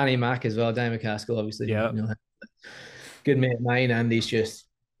 yeah, Danny Mac as well. Danny McCaskill, obviously, yeah. good mate of mine, and he's just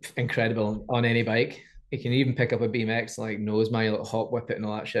incredible on any bike. He can even pick up a BMX, like nose my little hop whip it and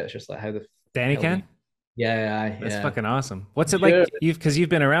all that shit. It's just like how the Danny hell do can? you? Yeah, yeah, That's yeah. fucking awesome. What's it Sure. like you've because you've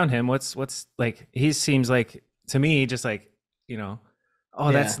been around him. What's like he seems like to me just like,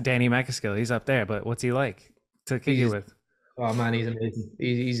 oh, that's Yeah, Danny McAskill. He's up there, but what's he like to kick it he's with? oh man, he's amazing.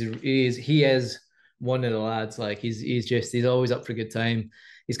 He is one of the lads. Like he's always up for a good time.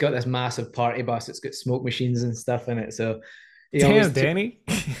 He's got this massive party bus. It's got smoke machines and stuff in it. So he Damn, always Danny.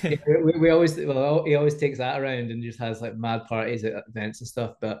 we always he always takes that around and just has like mad parties at events and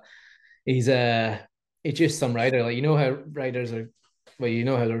stuff. But he's he's just some rider. Like you know how riders are, well, you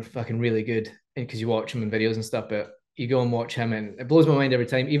know how they're fucking really good because you watch him in videos and stuff. But you go and watch him, and it blows my mind every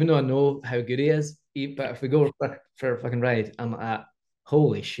time. Even though I know how good he is, but if we go for a fucking ride, I'm like,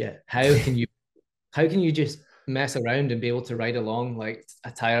 holy shit! How can you just mess around and be able to ride along like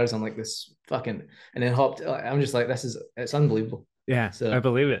tires on like this fucking and then hopped? I'm just like, it's unbelievable. Yeah, So I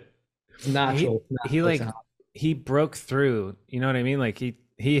believe it. it's He he natural to like have. he broke through, you know what I mean? Like he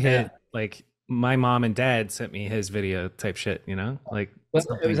Yeah. hit like my mom and dad sent me his video type shit. Like But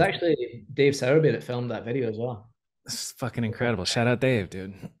it was something. actually Dave Sowerby that filmed that video as well. This is fucking incredible. Shout out Dave,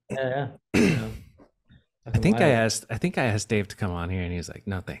 dude. Yeah, yeah. So I fucking think I wild. asked I think I asked Dave to come on here and he was like,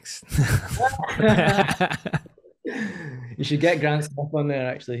 "No, thanks." You should get Grant Smith on there.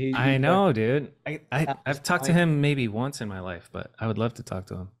 Actually, I he's like know, dude. I've talked to him maybe once in my life, but I would love to talk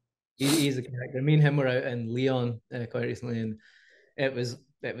to him. he's a character. Me and him were out in Leon quite recently, and it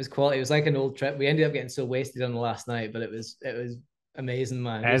was quality. It was like an old trip. We ended up getting so wasted on the last night, but it was amazing,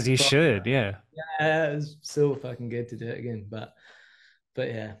 man. As Just you proper, should, yeah. yeah, it was so fucking good to do it again. But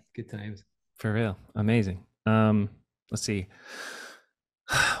yeah, good times. For real. Amazing. Let's see.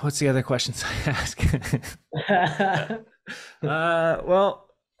 What's the other questions I ask? Well,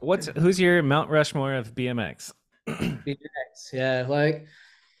 who's your Mount Rushmore of BMX? BMX, yeah, like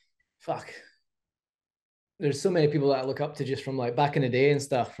fuck. There's so many people that I look up to just from like back in the day and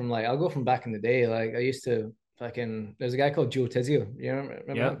stuff. From like I'll go from back in the day. Like I used to fucking. There's a guy called Joe Tizio. You remember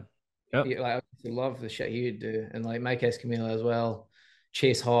Yep. him? Yep. Like I used to love the shit he would do, and like Mike Escamilla as well.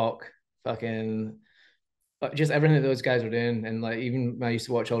 Chase Hawk, fucking just everything that those guys were doing. And like even when I used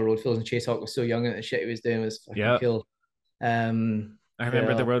to watch all road films and Chase Hawk was so young and the shit he was doing was fucking Yep. cool. I Who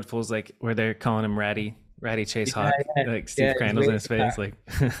remember the else? road fools like where they're calling him Ratty Chase Yeah, Hawk, yeah, like Steve yeah. He's Crandall's in way his face, like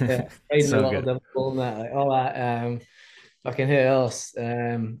yeah, riding the so little good. devil bull and that, like all that. Fucking who else?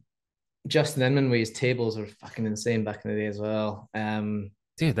 Justin Inman with his tables were fucking insane back in the day as well.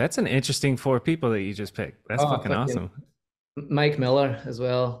 Dude, that's an interesting four people that you just picked. That's Oh, fucking fucking awesome. Mike Miller as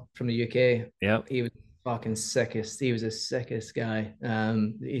well from the UK. Yep. He was fucking sickest. He was the sickest guy.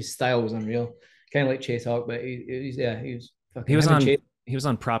 His style was unreal, kind of like Chase Hawk, but he's yeah, he was He fucking was him and on Chase. he was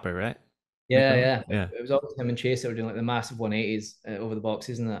on Proper, right? Mike Yeah, Miller? yeah. Yeah. It was always him and Chase that were doing like the massive 180s over the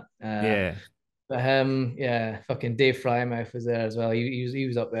boxes and that. Yeah. But yeah, fucking Dave Frymouth was there as well. He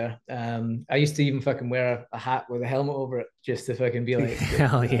was up there. I used to even fucking wear a hat with a helmet over it just to fucking be like,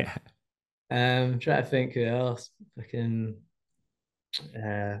 Hell yeah. try to think who else. Fucking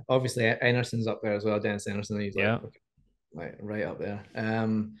obviously Enerson's up there as well. Dennis Enerson, he's Yeah. like right up there.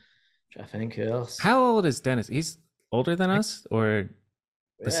 Try to think who else. How old is Dennis? He's older than us or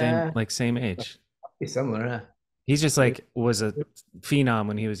the same Yeah, like same age? be similar. He's just Yeah, like was a phenom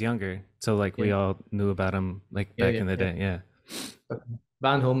when he was younger. So like we yeah, all knew about him like yeah, back yeah. in the Yeah. day. Yeah.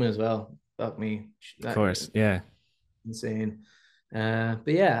 Van Holman as well. Fuck me, Of that course. Yeah. insane. But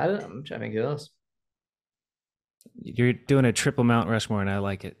yeah, I'm trying to think who else. You're doing a triple Mount Rushmore and I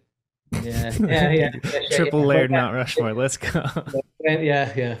like it. Yeah, yeah, yeah, yeah, shit, Triple yeah. layered Mount Rushmore. Let's go.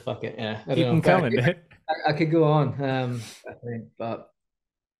 Yeah, yeah, fuck it, yeah. I Keep don't know, them but coming, dude. I could go on. I think, but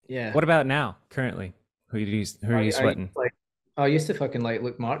yeah, What about now, currently? Who are you I sweating? like I used to fucking like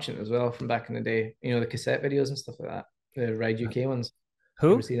Luke Marchant as well from back in the day. You know the cassette videos and stuff like that, the Ride UK ones.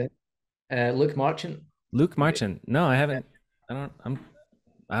 Ever Who? see that? Luke Marchant. Luke Marchand. No, I Yeah, haven't.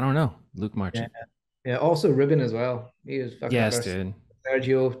 I don't know. Luke yeah, Marchand. yeah. Also Ruben as well. He was fucking Yes, first. dude.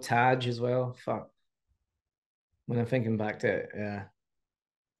 Sergio Taj as well. Fuck. When I'm thinking back to it, yeah.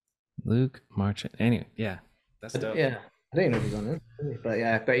 Luke Marchand. Anyway, yeah. That's dope. Yeah, I don't even know if he's on it, really. But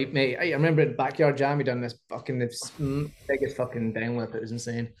yeah, but mate, I remember at Backyard Jam, he done this biggest fucking downlip. It was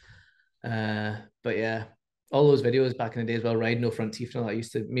insane. But yeah, all those videos back in the days while riding no front teeth and all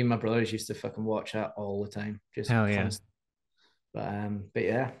that. Me and my brothers used to fucking watch that all the time, just Hell yeah. constant. But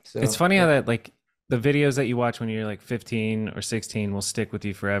yeah, It's so funny how yeah, that like the videos that you watch when you're like 15 or 16 will stick with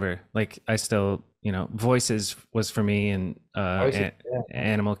you forever. Like I still, Voices was for me and obviously, yeah.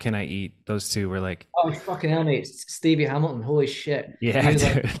 Animal Can I Eat? Those two were like, Oh fucking hell, mate, Stevie Hamilton, holy shit. He yeah, was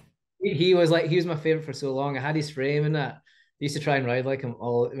like, dude. he was my favorite for so long. I had his frame and that. I used to try and ride like him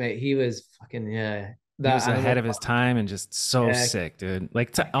all, mate. He was fucking yeah. He That was ahead animal, of his time and just so yeah. sick, dude.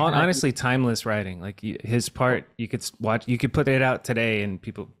 Like Can I? honestly, timeless writing. Like his part, you could watch, you could put it out today, and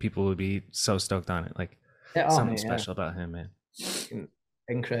people would be so stoked on it. Like Yeah, oh something mate, yeah, special about him, man.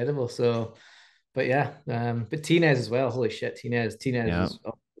 incredible. So, but yeah, but Tinez as well. Holy shit, Tinez Yeah, was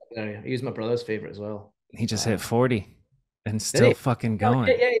up there. He was my brother's favorite as well. he just hit Um, 40 and did still he? fucking Oh going.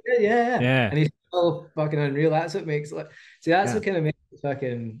 shit, yeah, he did, yeah, yeah. Yeah, And he's so fucking unreal. That's what makes like, see, that's yeah, what kind of makes it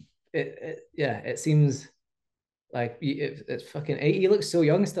fucking yeah. It seems like it's fucking. He looks so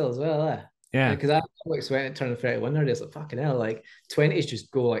young still as well. yeah, Because I like when it turned 31 nowadays, like fucking hell, like 20s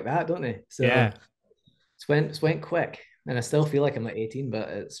just go like that, don't they? yeah. So it's went quick, and I still feel like I'm like 18, but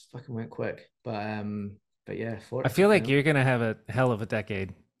it's fucking went quick. But yeah, I 40, feel fucking like hell. you're gonna have a hell of a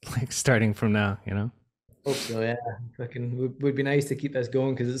decade, like starting from now. Hope so, yeah. Fucking would be nice to keep this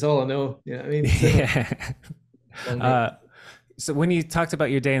going because it's all I know. You know what I mean? So Yeah. long day. Uh, so when you talked about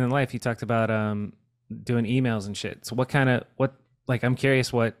your day in the life, you talked about doing emails and shit. So what like I'm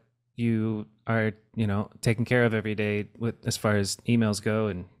curious what you are, taking care of every day with as far as emails go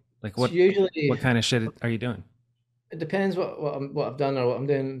and like It's what usually kind of shit are you doing? it depends what I've done or what I'm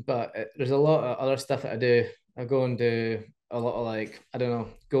doing, but there's a lot of other stuff that I do. I go and do a lot of like I don't know,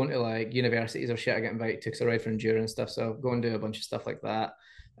 going to like universities or shit. I get invited to because I ride for endurance stuff, so I go and do a bunch of stuff like that.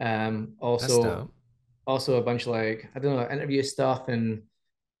 Um, That's also dope. also a bunch of like I don't know interview stuff and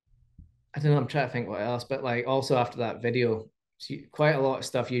I don't know. I'm trying to think what else, but like also after that video. quite a lot of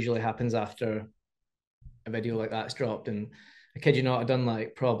stuff usually happens after a video like that's dropped. And I kid you not, I've done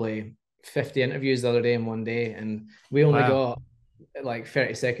like probably 50 interviews the other day in one day, and we only Wow. got like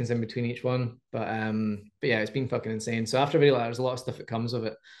 30 seconds in between each one. But yeah, it's been fucking insane. So after a video like that, there's a lot of stuff that comes of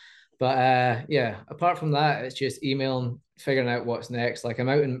it. But yeah, apart from that, it's just emailing, figuring out what's next. Like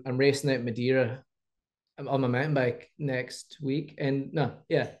I'm racing at Madeira. I'm on my mountain bike next week. And no,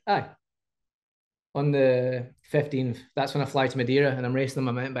 yeah, aye. On the 15th, that's when I fly to Madeira and I'm racing on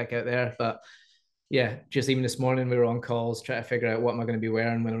my mountain bike out there. But yeah, just even this morning we were on calls trying to figure out what am I going to be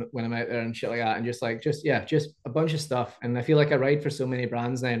wearing when I'm out there and shit like that, and just a bunch of stuff. And I feel like I ride for so many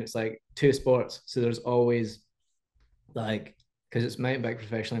brands now, and it's like two sports, so there's always like, because it's mountain bike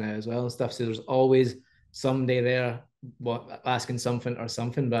professionally now as well and stuff. So there's always somebody there what asking something or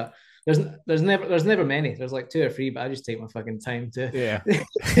something, but there's never many. There's like two or three, but I just take my fucking time to Yeah.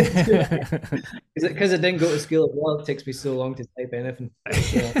 because I didn't go to school as well. It takes me so long to type anything.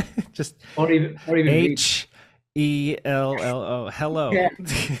 So, Just or even read. HELLO. Hello. Yeah.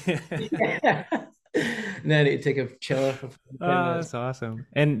 Yeah. And then I need to take a chiller for 10 Oh, minutes. that's awesome.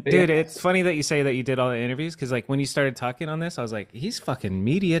 And But yeah, dude, it's funny that you say that you did all the interviews because like when you started talking on this, I was like, he's fucking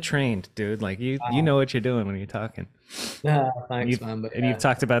media trained, dude. Like you know what you're doing when you're talking. And thanks, man. But you've yeah,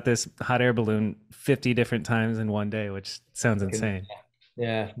 talked about this hot air balloon 50 different times in one day, which sounds fucking, insane.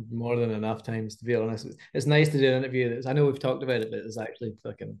 yeah, more than enough times to be honest. It's nice to do an interview. I know we've talked about it, but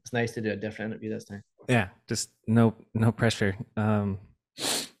it's nice to do a different interview this time. Yeah, just no pressure.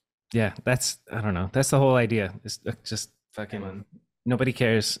 Yeah, that's I don't know. That's the whole idea. It's just Yeah, fucking man. nobody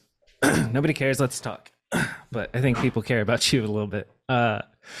cares. Nobody cares. Let's talk. But I think people care about you a little bit.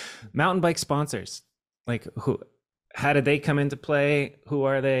 Mountain bike sponsors, like who? How did they come into play? Who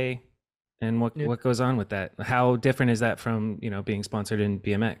are they? And Yeah, what goes on with that? How different is that from being sponsored in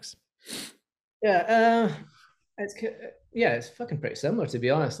BMX? yeah. It's yeah, it's fucking pretty similar to be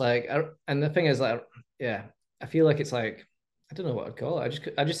honest. Like, and the thing is, like, yeah, I feel like it's like I don't know what I'd call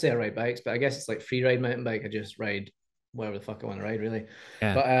it. I just say I ride bikes, but I guess it's like free ride mountain bike. I just ride whatever the fuck I want to ride, really.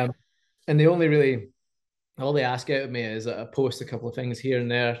 Yeah, But and they only really all they ask out of me is that I post a couple of things here and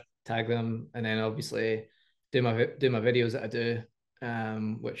there, tag them, and then obviously do my videos that I do,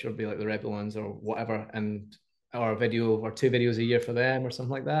 which will be like the Rebel ones or whatever, and or a video or two videos a year for them or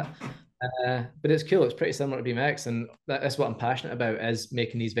something like that. But it's cool. It's pretty similar to BMX, and that's what I'm passionate about is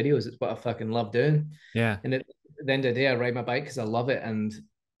making these videos. It's what I fucking love doing. yeah, And at the end of the day, I ride my bike because I love it, and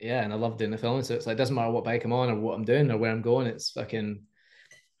yeah, and I love doing the filming. So it's like it doesn't matter what bike I'm on or what I'm doing or where I'm going. It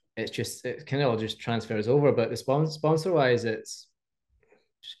kind of all just transfers over. But the sponsor wise, it's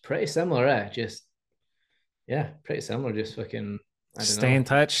just pretty similar. Just yeah, pretty similar. Just fucking I don't stay in know.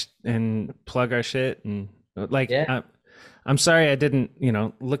 touch and plug our shit and like Yeah, I'm sorry I didn't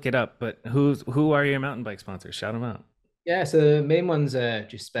look it up, but who are your mountain bike sponsors? Shout them out. yeah. So the main one's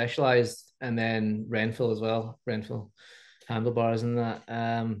just specialized, and then Renfrew as well. Renfrew handlebars and that.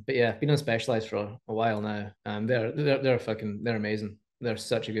 But yeah, been on Specialized for a while now. They're amazing. They're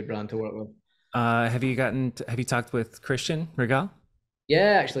such a good brand to work with. Have you talked with Christian Regal?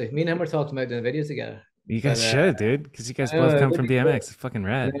 Yeah, actually, me and him were talking about doing a video together. You But guys should, dude, because you guys I both know, come it'd from be cool. BMX. It's fucking I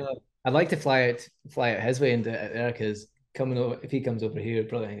rad. know. I'd like to fly out his way and do it there because coming over if he comes over here, he'd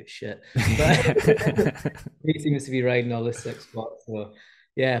probably think it's shit. But he seems to be riding all this six spots. So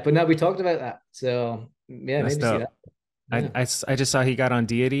yeah, but now we talked about that. So yeah, That's maybe see dope. that. Yeah, I just saw he got on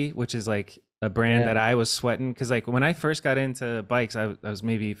Deity, which is like a brand yeah, that I was sweating because like when I first got into bikes, I was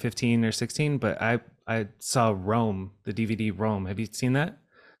maybe 15 or 16, but I saw Rome, the DVD Rome. Have you seen that?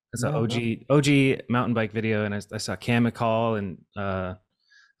 It's an no, no, OG mountain bike video, and I saw Cam McCall and a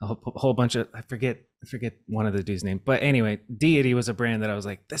whole bunch of I forget one of the dude's name, but anyway, Deity was a brand that I was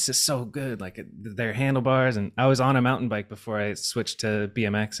like, this is so good, like their handlebars, and I was on a mountain bike before I switched to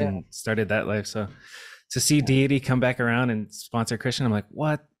BMX yeah, and started that life, so to see yeah. Deity come back around and sponsor Christian, I'm like,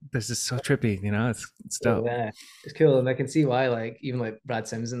 what? This is so trippy, it's So dope. yeah, it's cool, and I can see why. Like even like Brad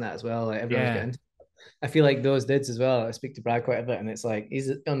Sims and that as well. Like everyone's Yeah, getting. I feel like those dudes as well. I speak to Brad quite a bit, and it's like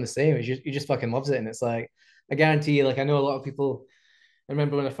he's on the same. He just fucking loves it, and it's like I guarantee you. Like I know a lot of people. I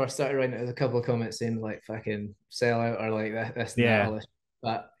remember when I first started writing it, there was a couple of comments saying like fucking sell out or like this and that yeah, all this.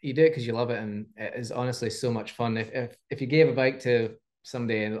 But you do it because you love it, and it is honestly so much fun. If you gave a bike to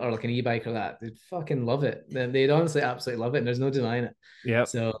somebody or like an e-bike or that, they'd fucking love it. They'd honestly absolutely love it, and there's no denying it. yep,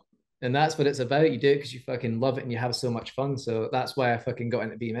 So, and that's what it's about. You do it because you fucking love it and you have so much fun. So that's why I fucking got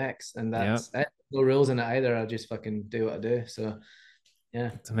into BMX, and yep. that's it. No rules in it either. I just fucking do what I do. So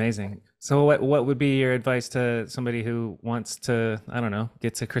yeah. It's amazing. So what would be your advice to somebody who wants to, I don't know,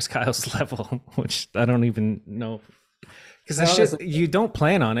 get to Chris Kyle's level, which I don't even know Because And that shit, honestly, you don't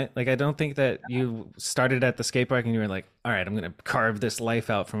plan on it. Like, I don't think that you started at the skate park and you were like, all right, I'm going to carve this life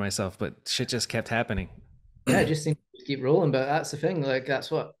out for myself. But shit just kept happening. yeah, it just seems to keep rolling. But that's the thing. Like that's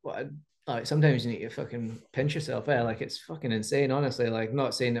what like sometimes you need to fucking pinch yourself. Like it's fucking insane, honestly. Like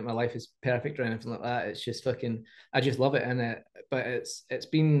not saying that my life is perfect or anything like that. It's just fucking I just love it in it. But it's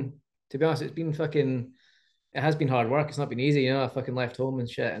been to be honest, it's been fucking it has been hard work. It's not been easy, I fucking left home and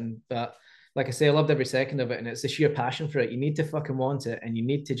shit. And but like I say, I loved every second of it. And it's the sheer passion for it. You need to fucking want it and you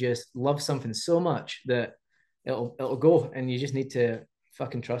need to just love something so much that it'll go. And you just need to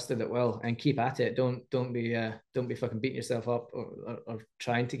fucking trust it will and keep at it. Don't be fucking beating yourself up or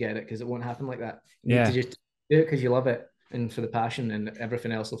trying to get it because it won't happen like that. You need to Yeah, just do it because you love it and for the passion and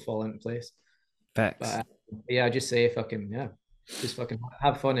everything else will fall into place. facts. But yeah, I just say fucking yeah, just fucking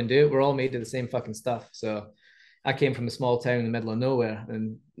have fun and do it. We're all made of the same fucking stuff. So I came from a small town in the middle of nowhere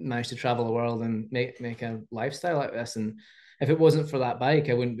and managed to travel the world and make a lifestyle like this. And if it wasn't for that bike,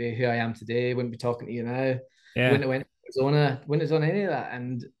 I wouldn't be who I am today. Wouldn't be talking to you now. Yeah. Wouldn't have went to Arizona. Wouldn't have done any of that.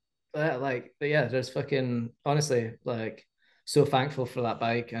 And but yeah, there's fucking honestly like so thankful for that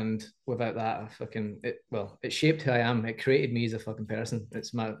bike. And without that, I fucking it. Well, it shaped who I am. It created me as a fucking person. It's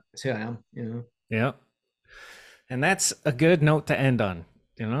who I am. Yeah. And that's a good note to end on,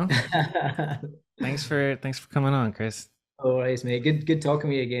 you know? Thanks for coming on, Chris. All right, mate. Good talking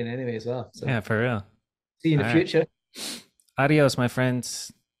to you again anyway as well. So Yeah, for real. see you in All the right. future. Adios, my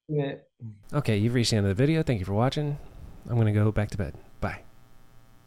friends. Yeah. Okay, you've reached the end of the video. Thank you for watching. I'm going to go back to bed.